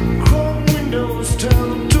 Chrome windows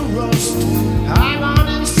turn to rust. Hang on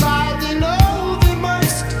inside, they know they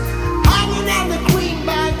must. Hanging on the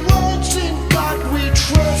greenback roads, in God we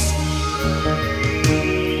trust.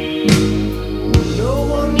 No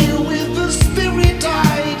one knew if the spirit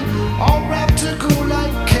died, all wrapped to go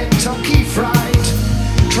like Kentucky Fried.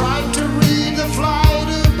 Tried to read the flight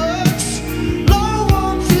of birds, low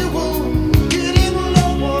on fuel, getting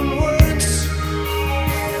low on words.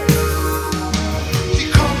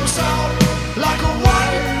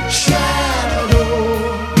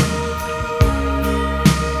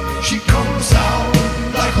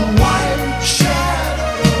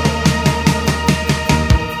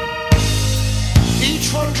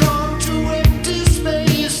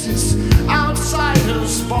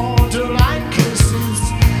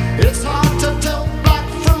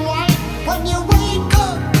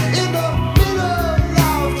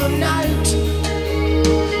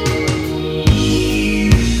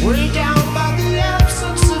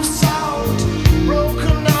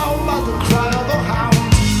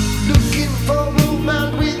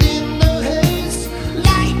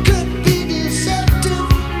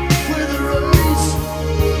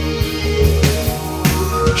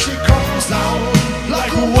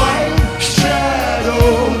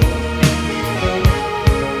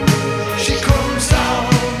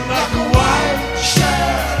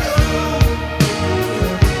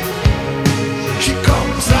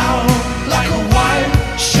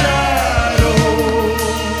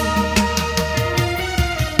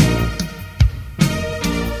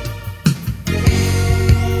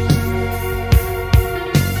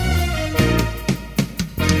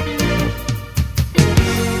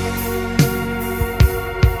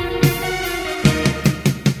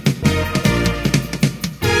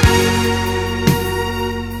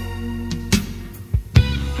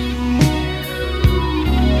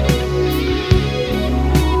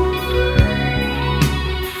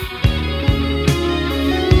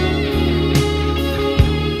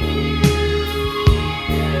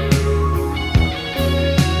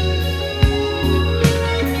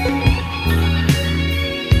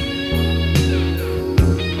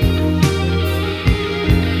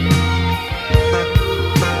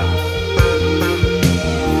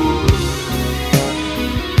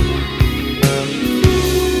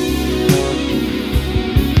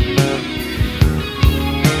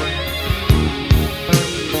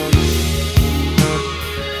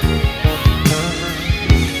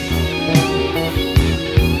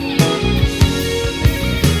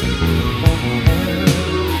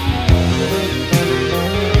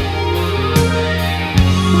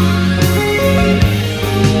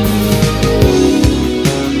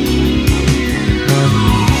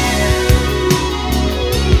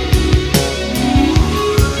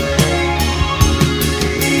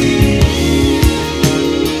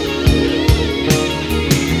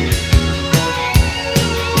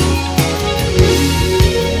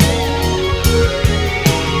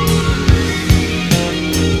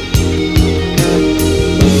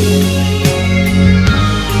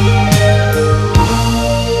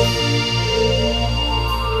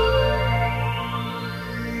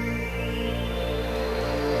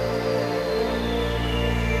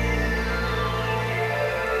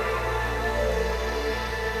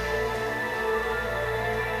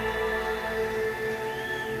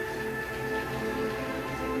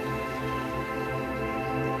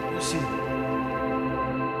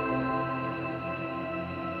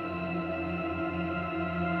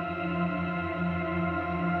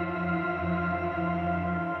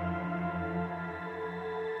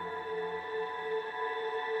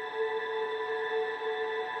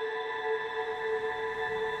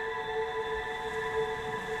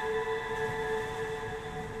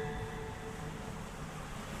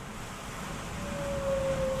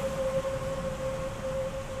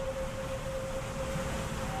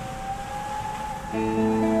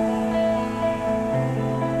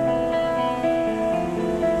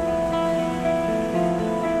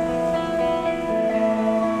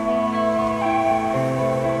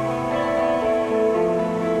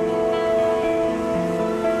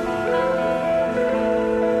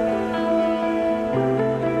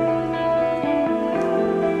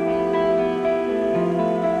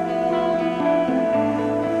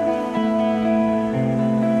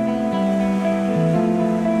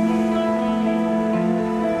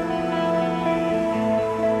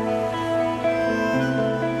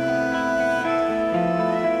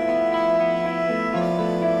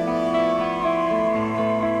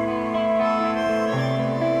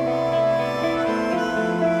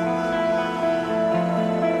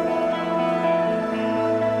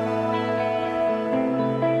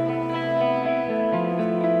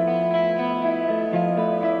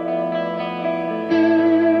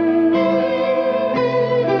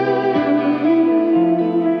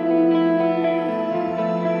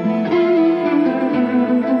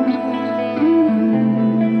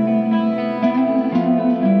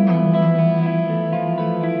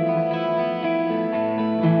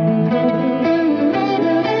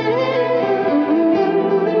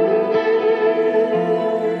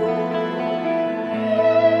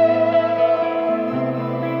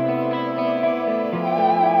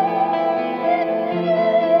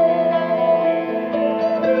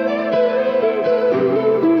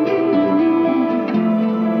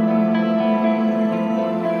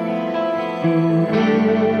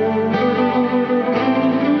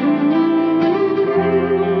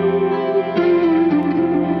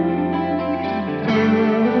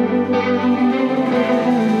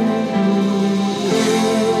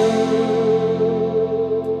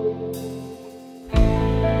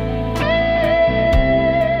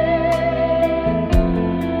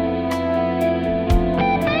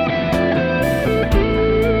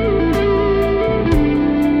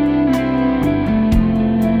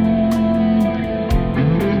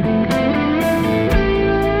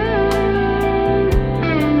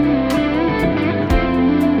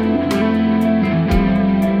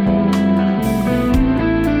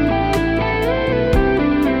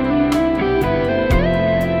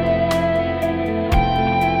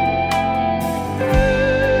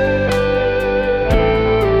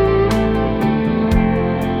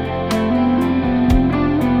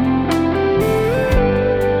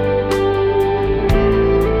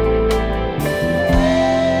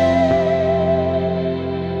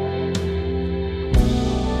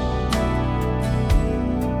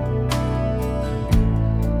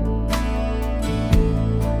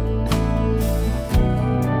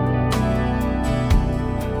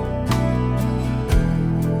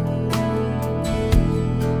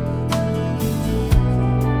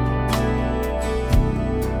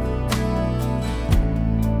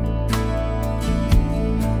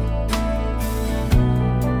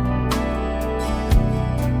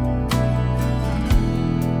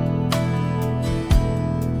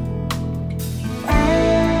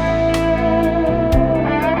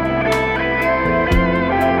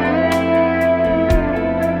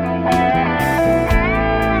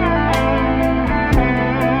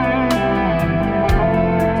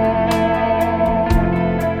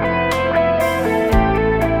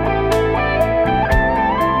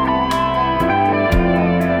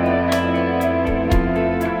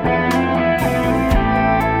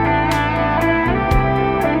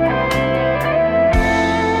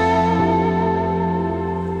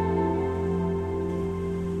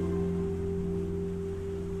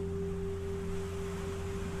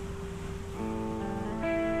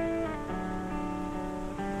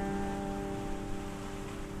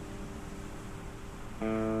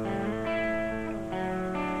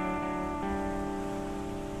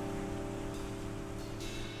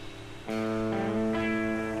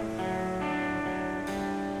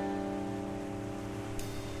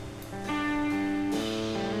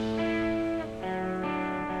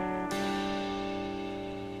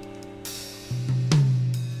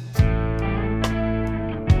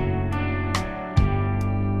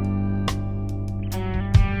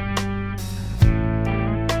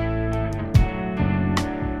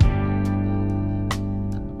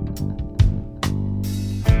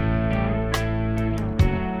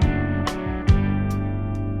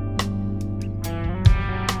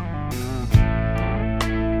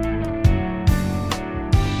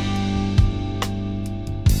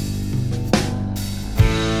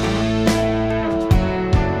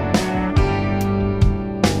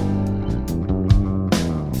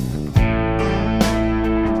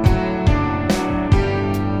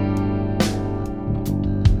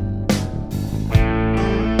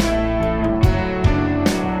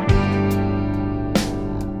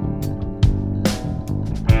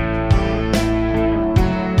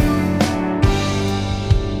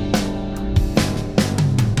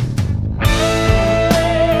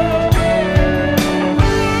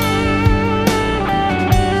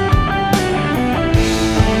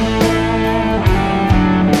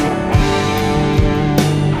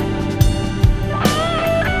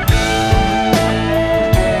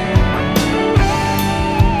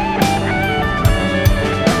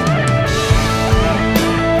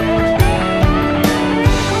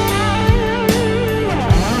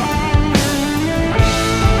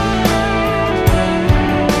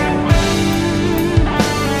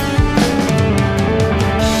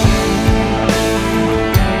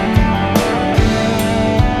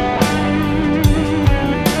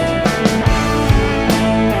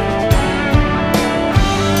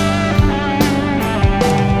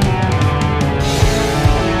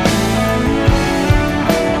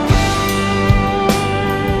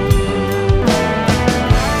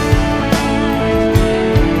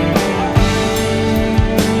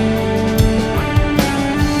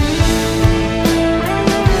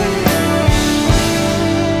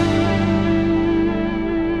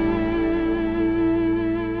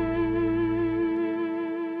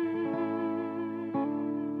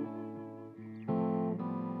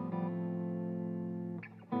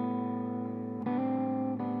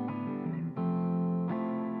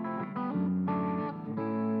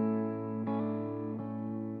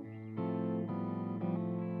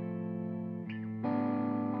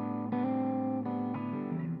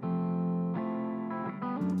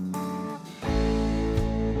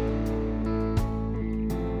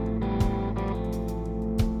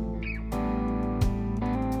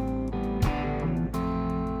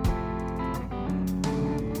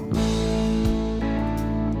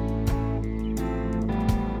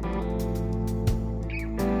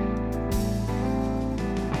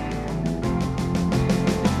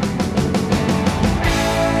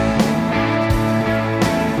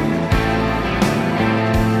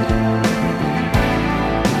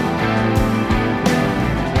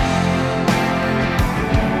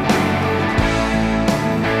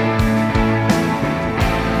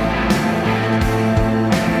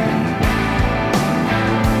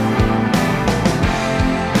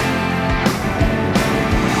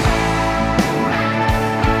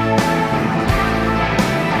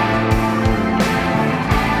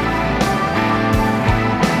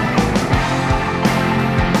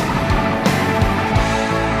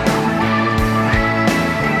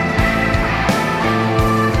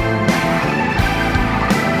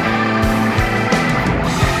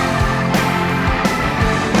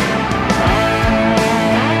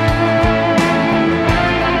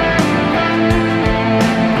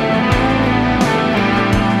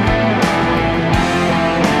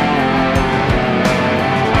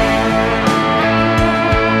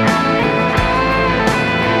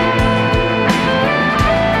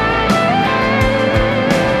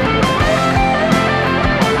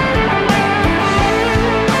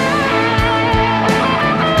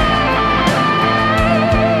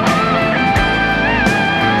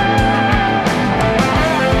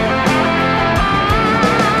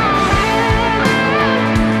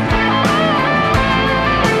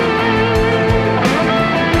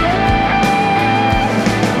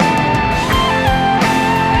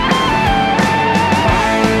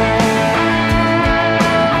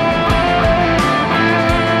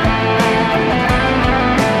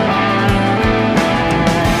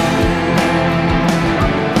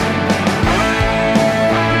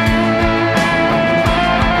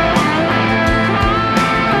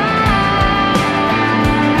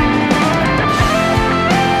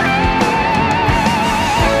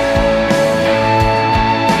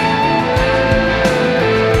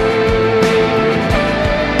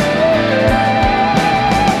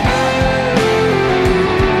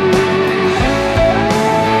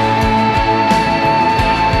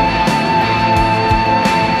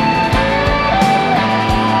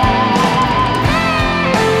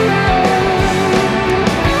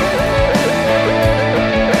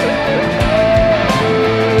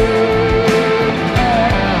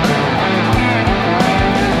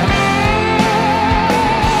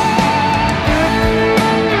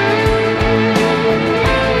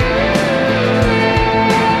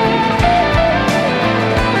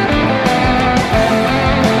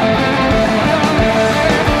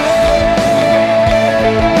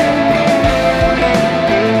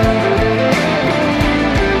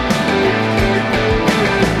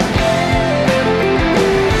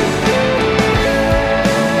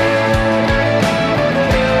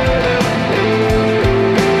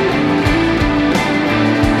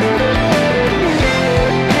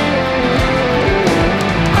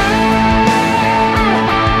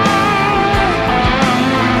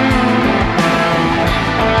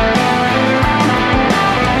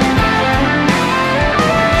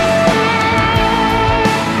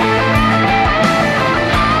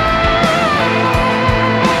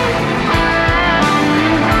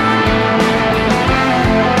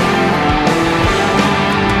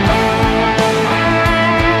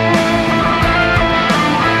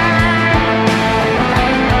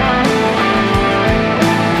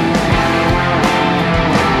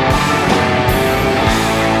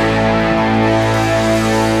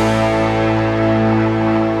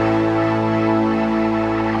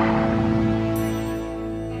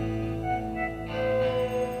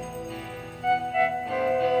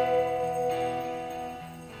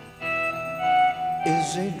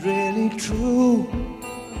 Is it really true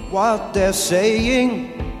what they're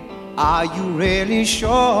saying? Are you really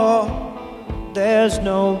sure there's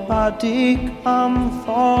nobody come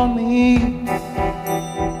for me?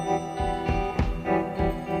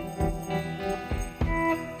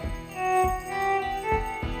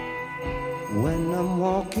 When I'm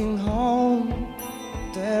walking home,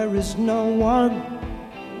 there is no one.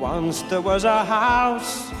 Once there was a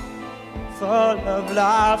house full of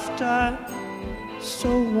laughter, so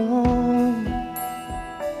warm.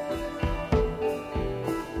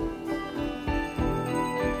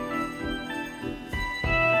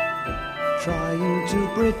 Trying to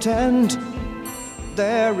pretend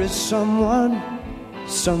there is someone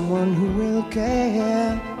who will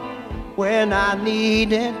care when I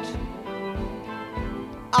need it.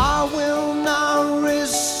 I will now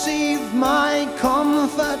receive my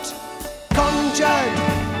comfort, conjured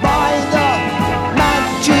by the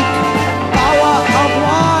magic power of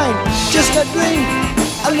wine. Just a drink,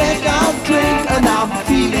 a let out drink, and I'm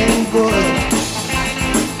feeling good.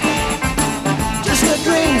 Just a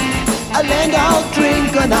drink, a let out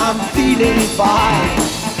drink, and I'm feeling fine.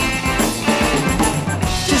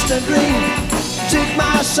 Just a drink, take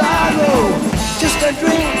my sorrow. Just a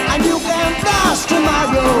drink, and you can blast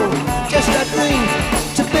tomorrow. Just a drink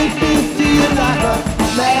to make me feel like a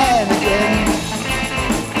man again.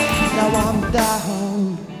 Now I'm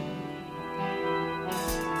down.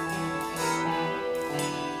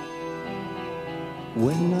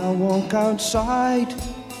 When I walk outside,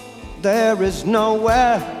 there is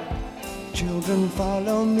nowhere. Children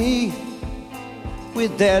follow me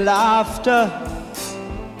with their laughter,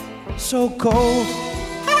 so cold.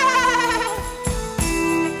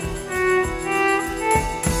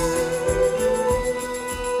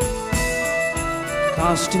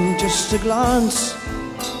 Casting just a glance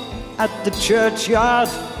at the churchyard,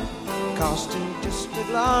 casting just a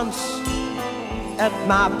glance at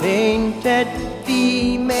my painted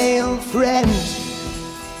female friend.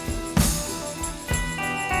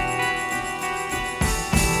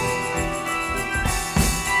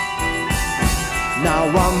 Now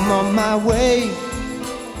I'm on my way,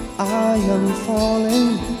 I am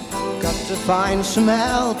falling, got to find some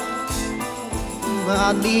help.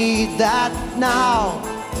 I need that now.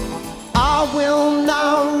 I will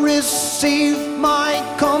now receive my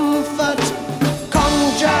comfort,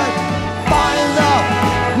 conjured by the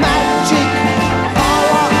magic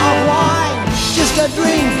power of wine. Just a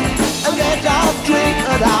drink, a let out drink,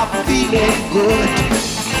 and I'm feeling good.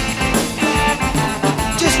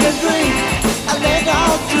 Just a drink, a let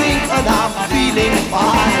out drink, and I'm feeling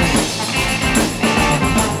fine.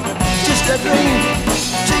 Just a drink,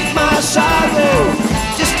 take my sorrow.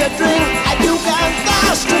 Just a drink, and you can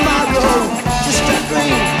fast tomorrow. Just a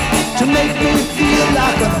drink to make me feel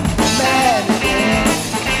like a man again.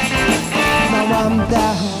 Now I'm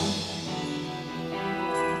down.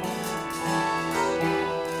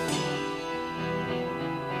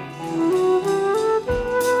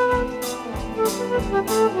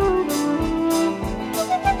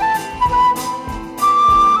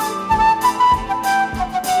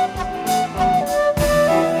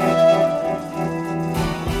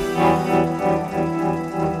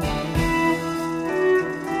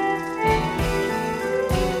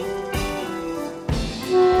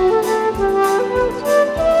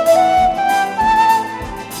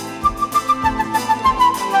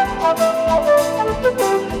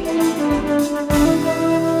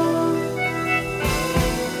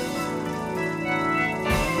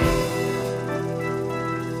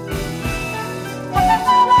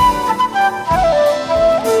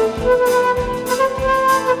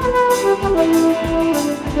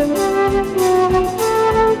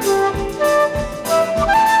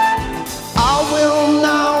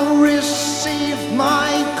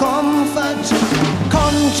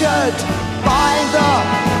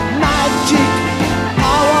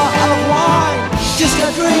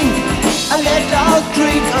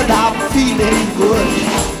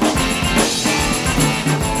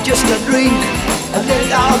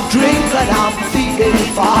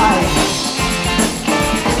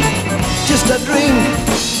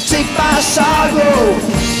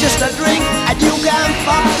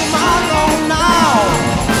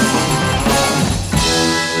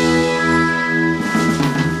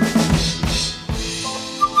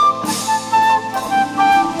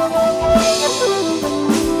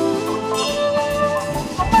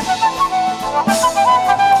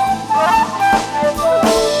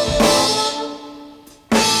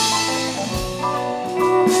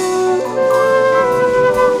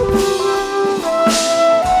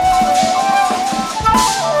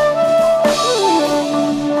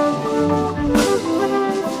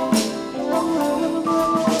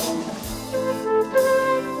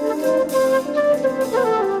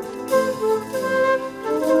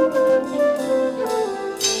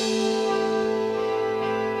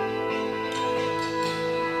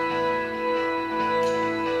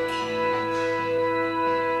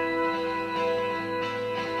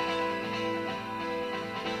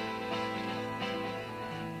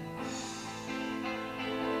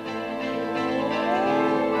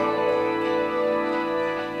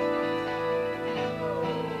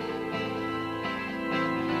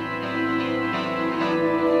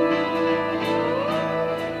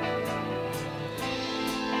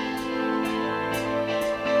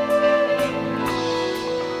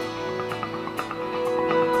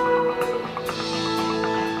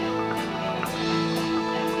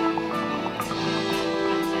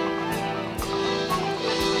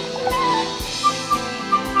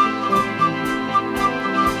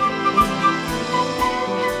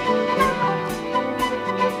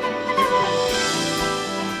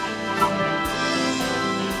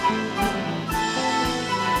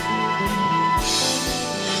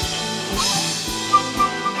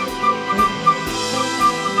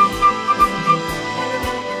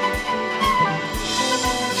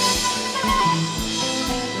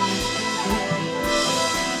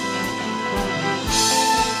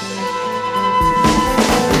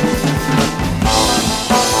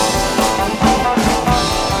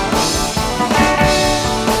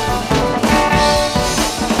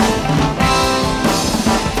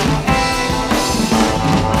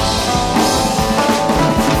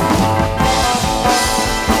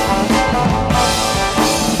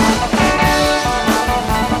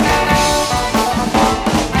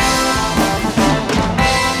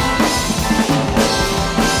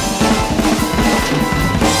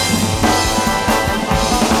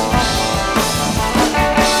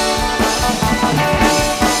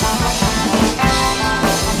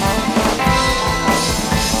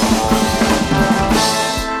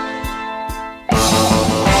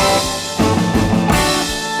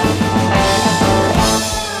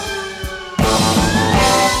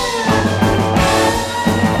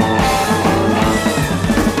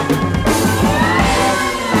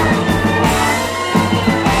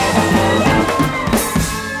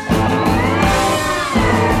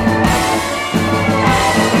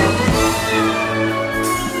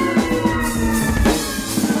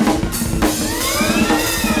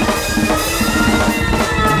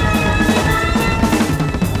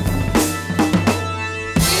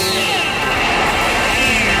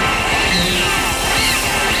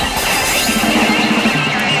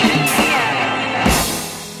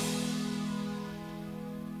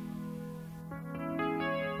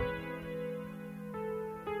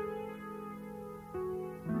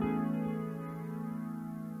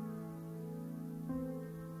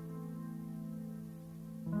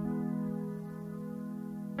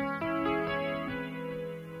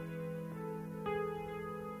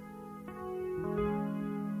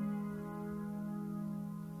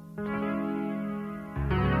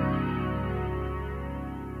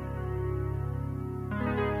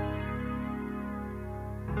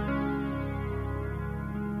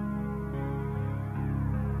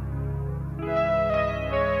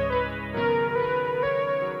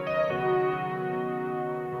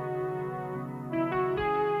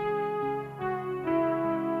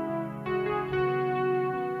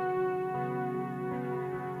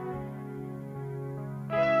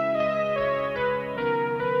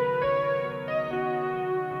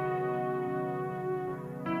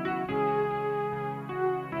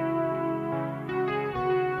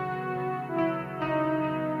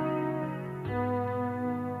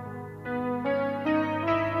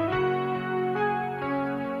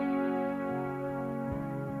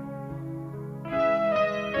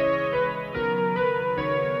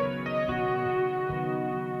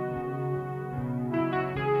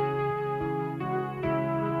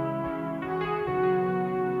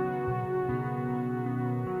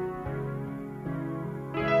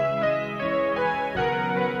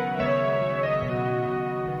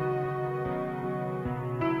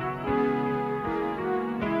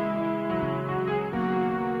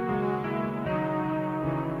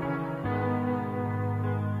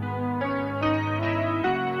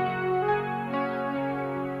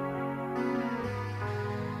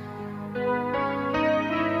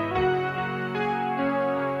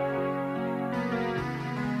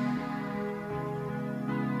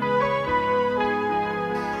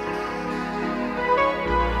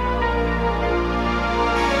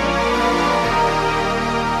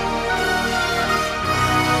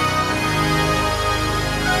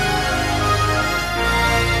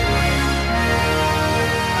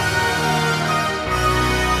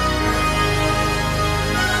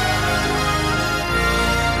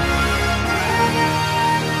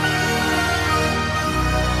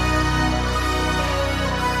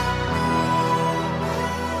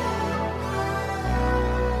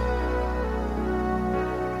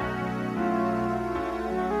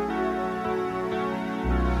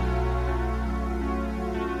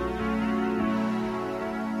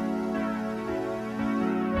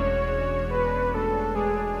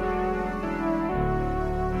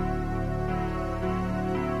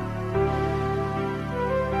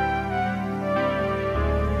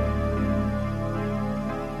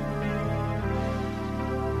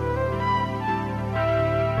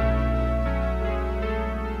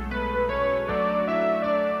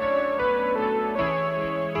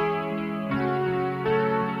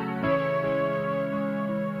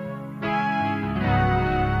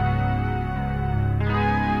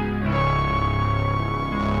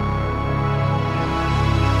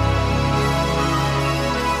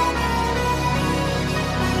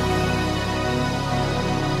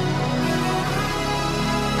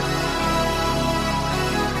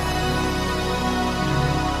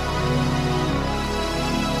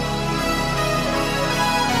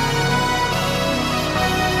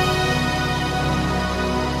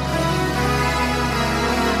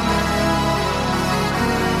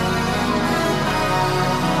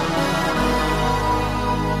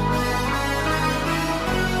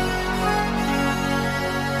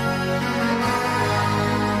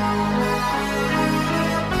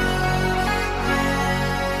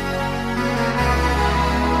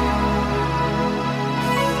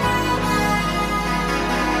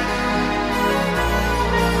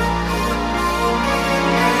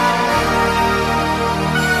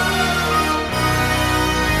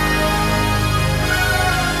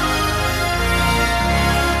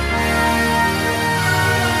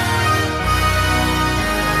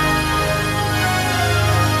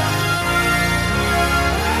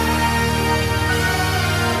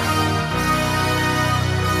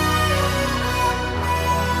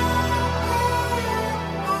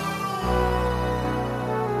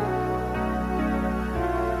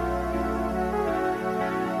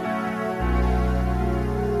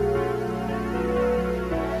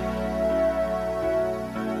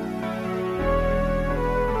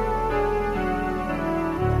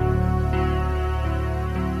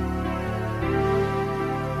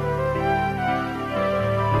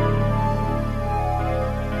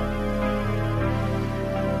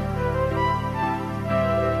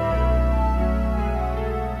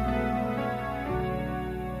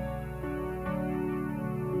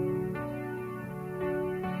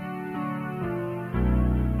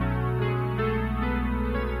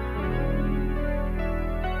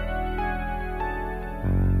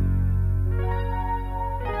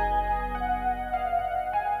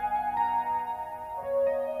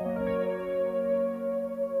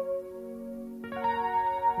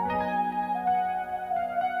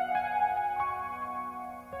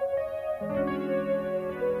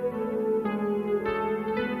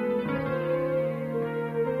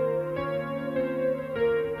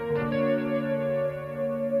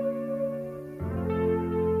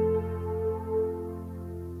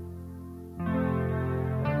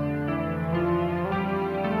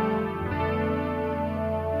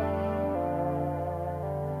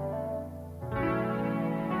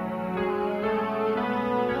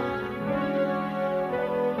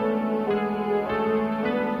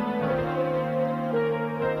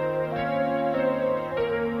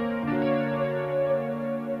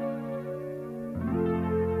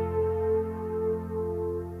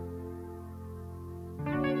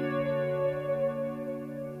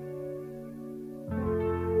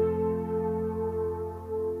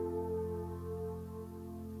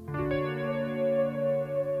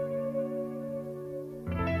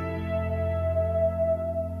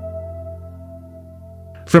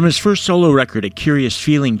 From his first solo record, A Curious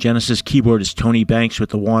Feeling, Genesis keyboardist Tony Banks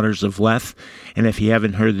with The Waters of Lethe. And if you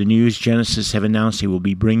haven't heard the news, Genesis have announced they will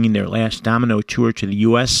be bringing their last Domino tour to the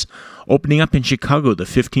U.S., opening up in Chicago the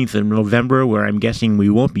 15th of November, where I'm guessing we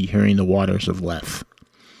won't be hearing The Waters of Lethe.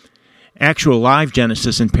 Actual live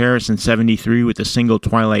Genesis in Paris in '73 with the single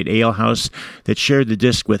Twilight Alehouse that shared the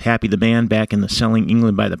disc with Happy the Band back in the Selling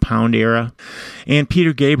England by the Pound era, and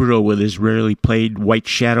Peter Gabriel with his rarely played White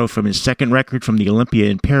Shadow from his second record from the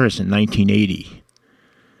Olympia in Paris in 1980.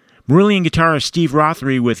 Marillion guitarist Steve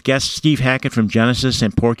Rothery with guest Steve Hackett from Genesis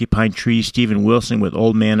and Porcupine Tree Steven Wilson with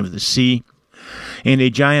Old Man of the Sea, and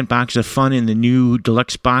a giant box of fun in the new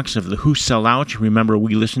deluxe box of The Who Sell Out. Remember,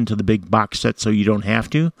 we listened to the big box set so you don't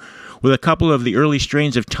have to, with a couple of the early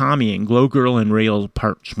strains of Tommy and Glow Girl and Rail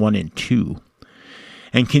Parts 1 and 2.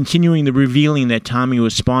 And continuing the revealing that Tommy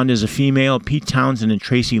was spawned as a female, Pete Townsend and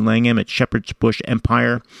Tracy Langham at Shepherd's Bush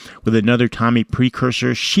Empire with another Tommy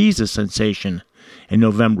precursor, She's a Sensation, in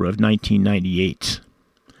November of 1998.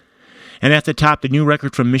 And at the top, the new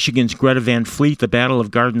record from Michigan's Greta Van Fleet, The Battle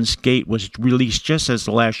of Garden's Gate, was released just as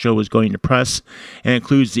the last show was going to press, and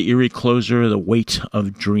includes the eerie closer, The Weight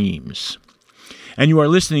of Dreams. And you are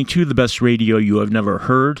listening to The Best Radio You Have Never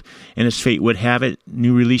Heard, and as fate would have it,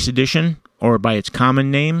 new release edition, or by its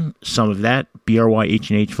common name, some of that,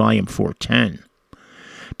 BRYH&H Volume 410.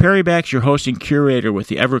 Perry Bax, your host and curator, with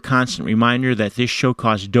the ever-constant reminder that this show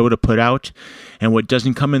costs dough to put out, and what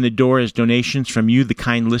doesn't come in the door as donations from you, the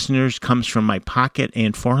kind listeners, comes from my pocket,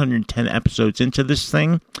 and 410 episodes into this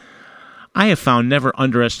thing, I have found never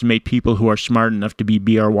underestimate people who are smart enough to be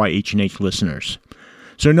BRYH&H listeners.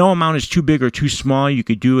 So no amount is too big or too small. You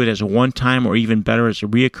could do it as a one-time or even better as a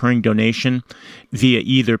reoccurring donation via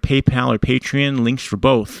either PayPal or Patreon, links for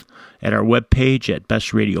both at our webpage at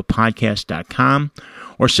bestradiopodcast.com,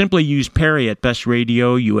 or simply use Perry at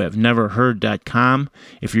bestradioyouhaveneverheard.com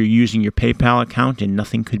if you're using your PayPal account, and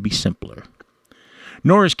nothing could be simpler.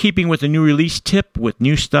 Nor is keeping with the new release tip with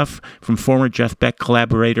new stuff from former Jeff Beck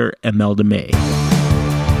collaborator Imelda May.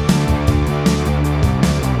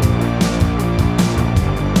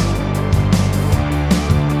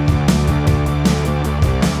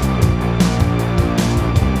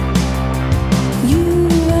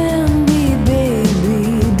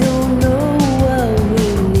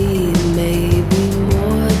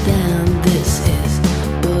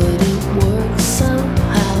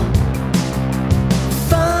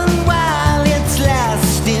 Fun while it's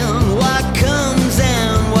lasting, what comes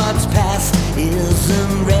and what's past is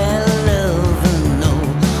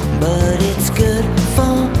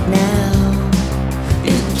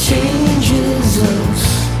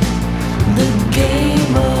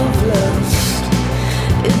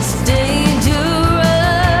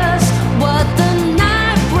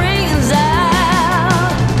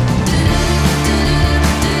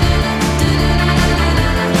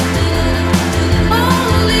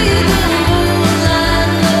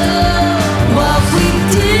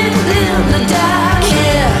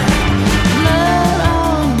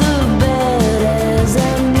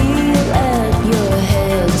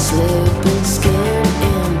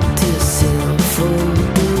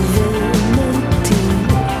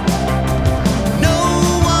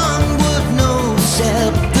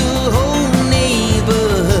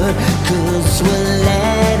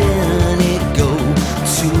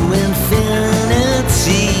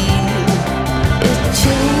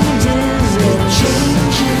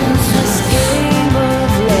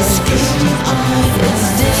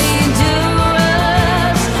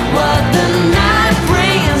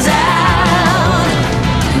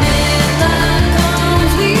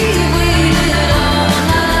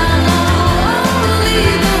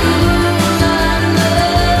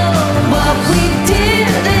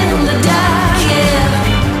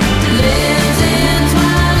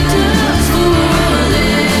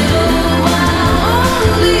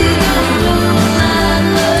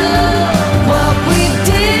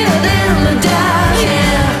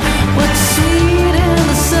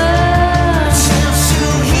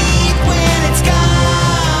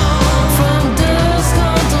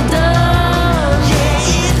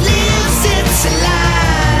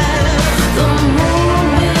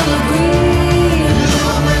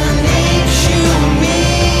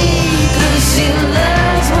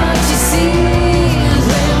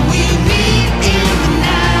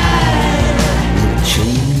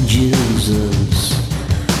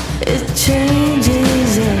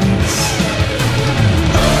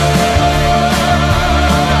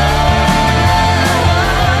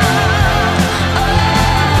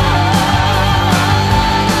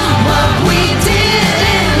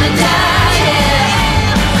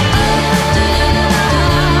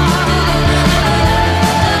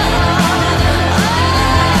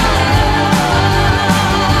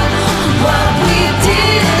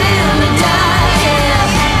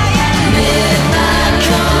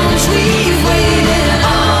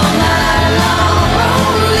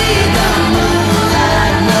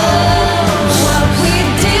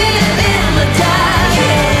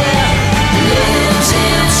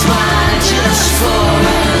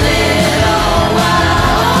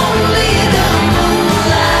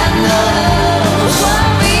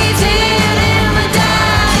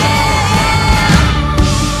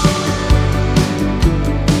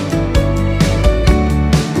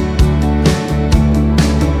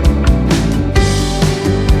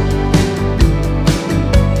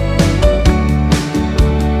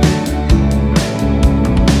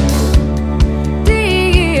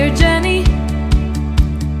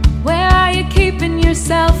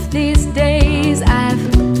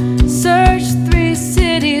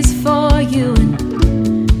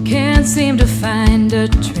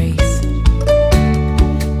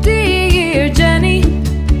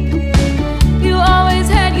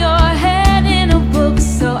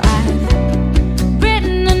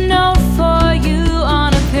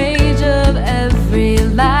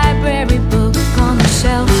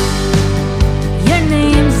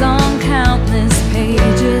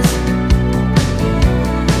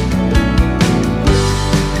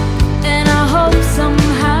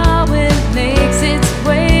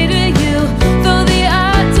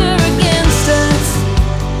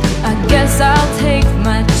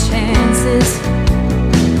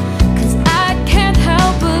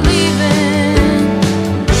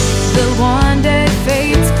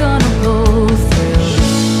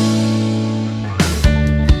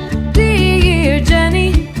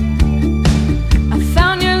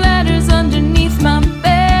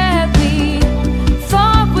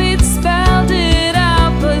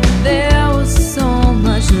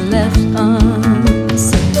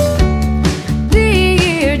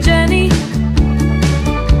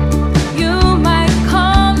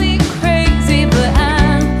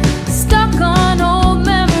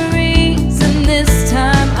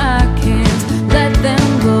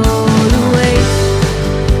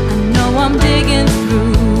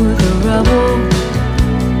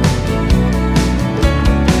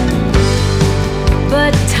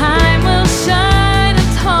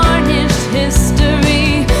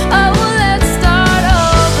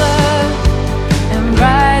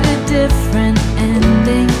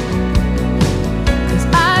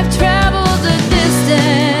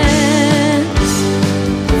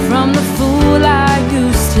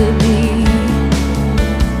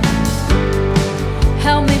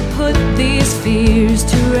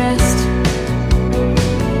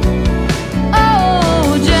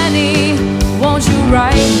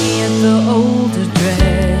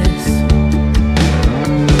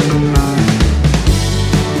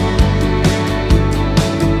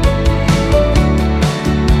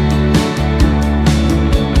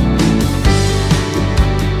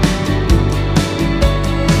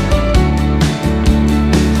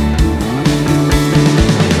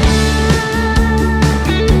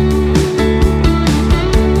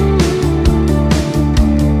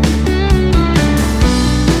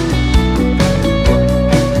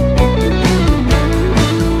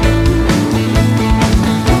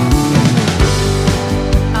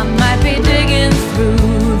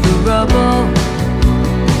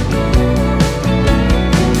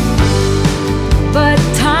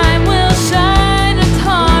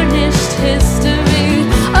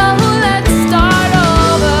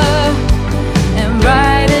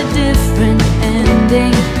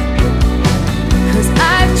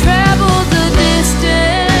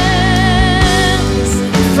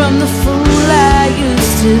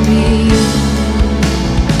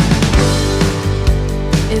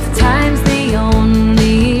If time's the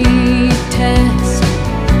only test,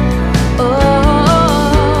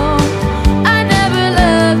 oh, I never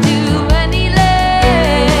loved you any less.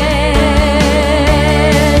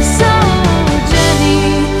 So Jenny,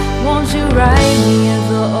 won't you write me at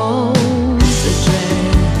the old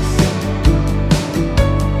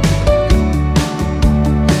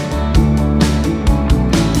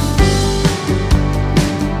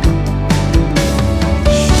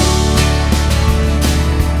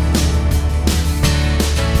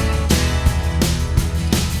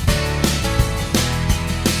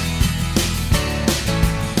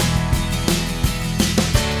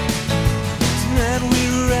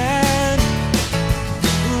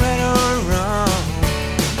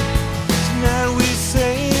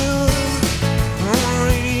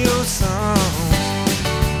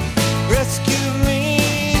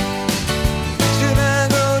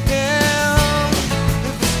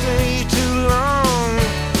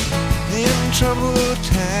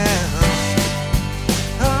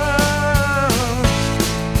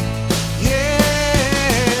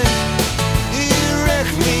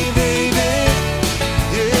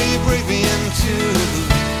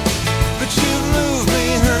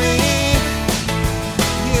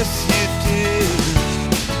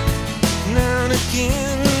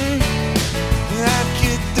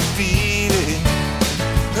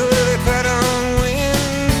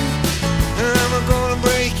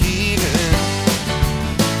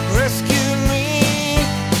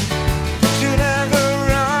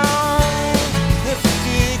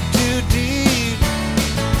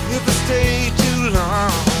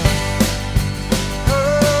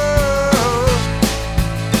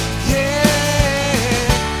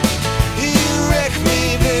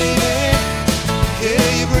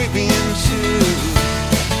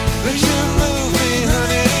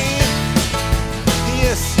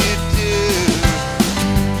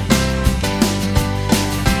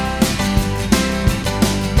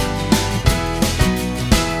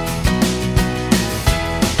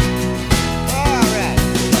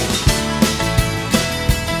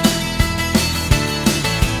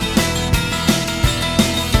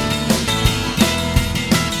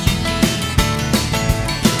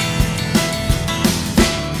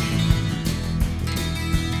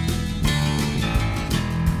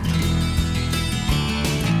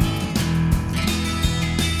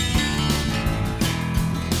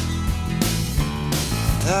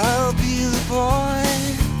I'll be the boy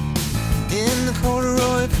in the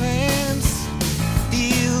corduroy pants.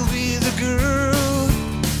 You'll be the girl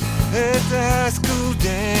at the high school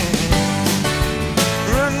dance.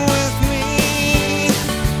 Run with me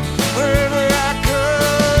wherever I go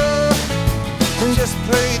and just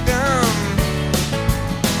play dumb,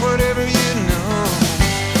 whatever you know.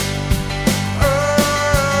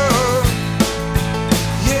 Oh,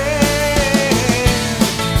 yeah,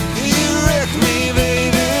 you wreck me,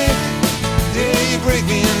 baby. Yeah, you break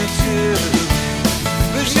me in two,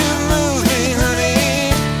 but you move me,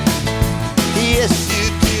 honey. Yes, you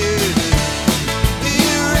do.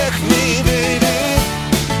 You wreck me, baby.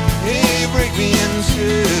 Yeah, you break me in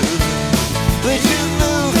two, but you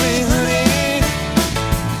move me, honey.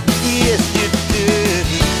 Yes, you do.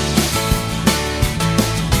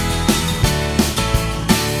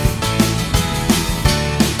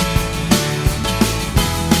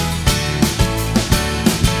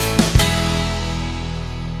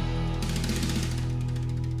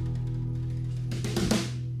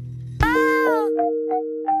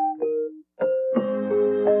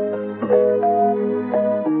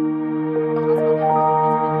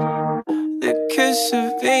 The kiss of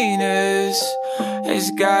Venus has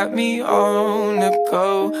got me on the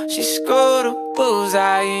go. She scored a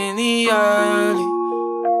bullseye in the early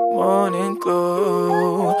morning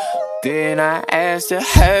glow. Then I asked her,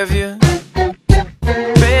 have you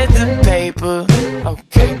read the paper?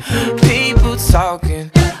 Okay, people talking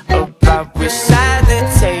about which side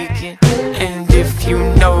they're taking. And if you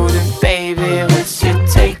know them, baby, what's your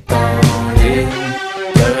take on it?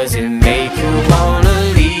 Does it make you wanna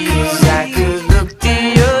leave? 'Cause I could look the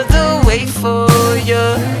other way for you.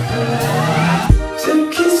 The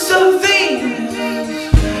kiss of Venus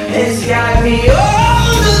has got me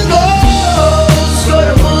on the go. Scored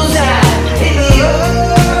a bullseye in the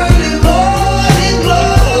early morning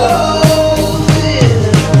glow.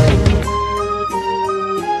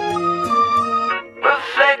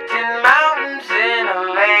 Reflecting mountains in a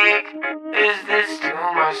lake. Is this too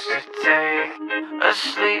much to take?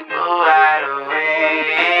 Asleep or wide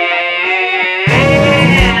awake?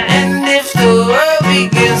 And if the world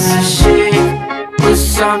begins to shake, will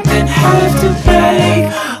something have to break?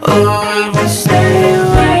 good will stay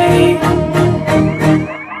away.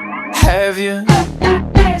 Have you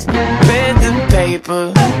read the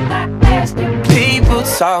paper? People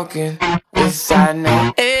talking without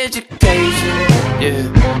no education. Yeah,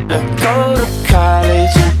 look, go to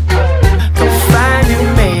college, go find your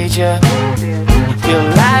major,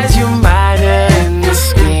 realize you minor in the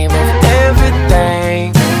scheme of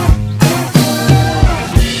everything.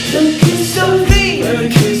 The kiss of me,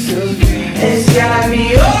 has got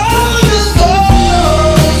me on the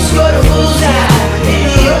phone. Sort of bullseye in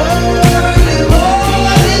the early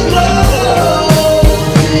morning glow.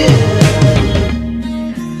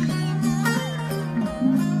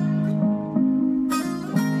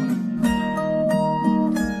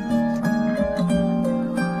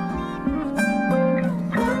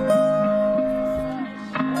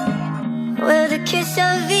 Well, the kiss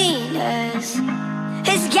of Venus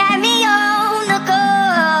has got me on the go.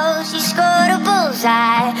 She scored a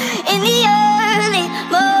bullseye in the early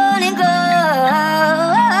morning glow.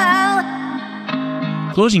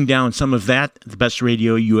 Closing down some of that, The Best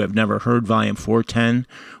Radio You Have Never Heard, Volume 410,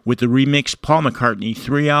 with the remix Paul McCartney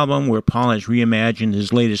 3 album, where Paul has reimagined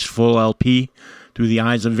his latest full LP through the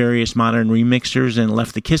eyes of various modern remixers and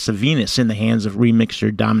left the Kiss of Venus in the hands of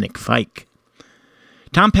remixer Dominic Fike.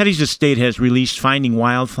 Tom Petty's estate has released Finding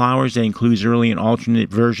Wildflowers that includes early and alternate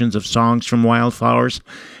versions of songs from Wildflowers,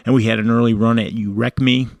 and we had an early run at You Wreck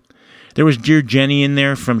Me. There was Dear Jenny in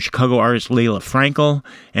there from Chicago artist Layla Frankel,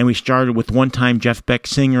 and we started with one-time Jeff Beck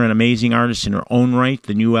singer and amazing artist in her own right.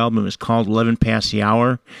 The new album is called 11 Past the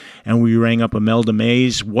Hour, and we rang up Imelda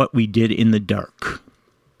May's What We Did in the Dark.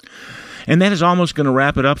 And that is almost going to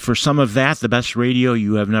wrap it up for some of that, The Best Radio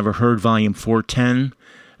You Have Never Heard, Volume 410.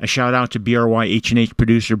 A shout out to BRY H&H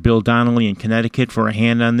producer Bill Donnelly in Connecticut for a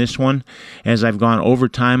hand on this one. As I've gone over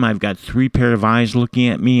time, I've got 3 pair of eyes looking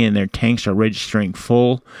at me and their tanks are registering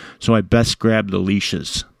full, so I best grab the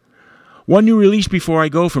leashes. One new release before I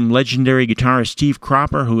go from legendary guitarist Steve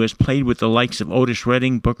Cropper, who has played with the likes of Otis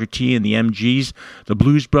Redding, Booker T, and the MGs, the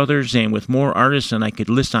Blues Brothers, and with more artists than I could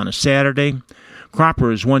list on a Saturday.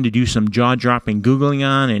 Cropper is one to do some jaw-dropping Googling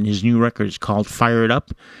on, and his new record is called Fire It Up,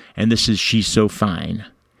 and this is She's So Fine.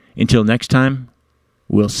 Until next time,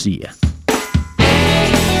 we'll see ya.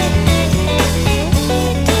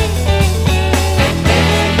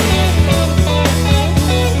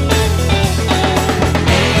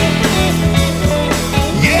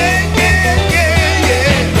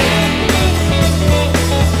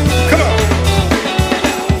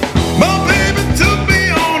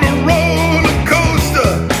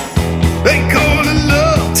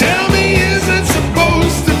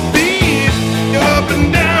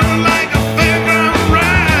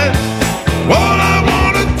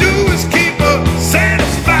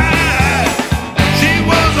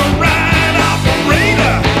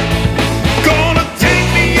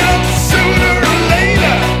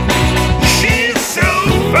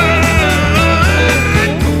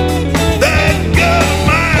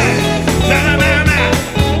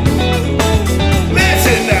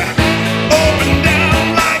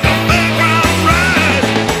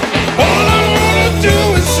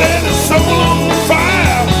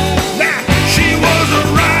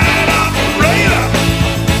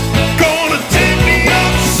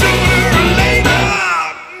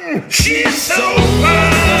 She's so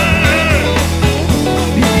fine.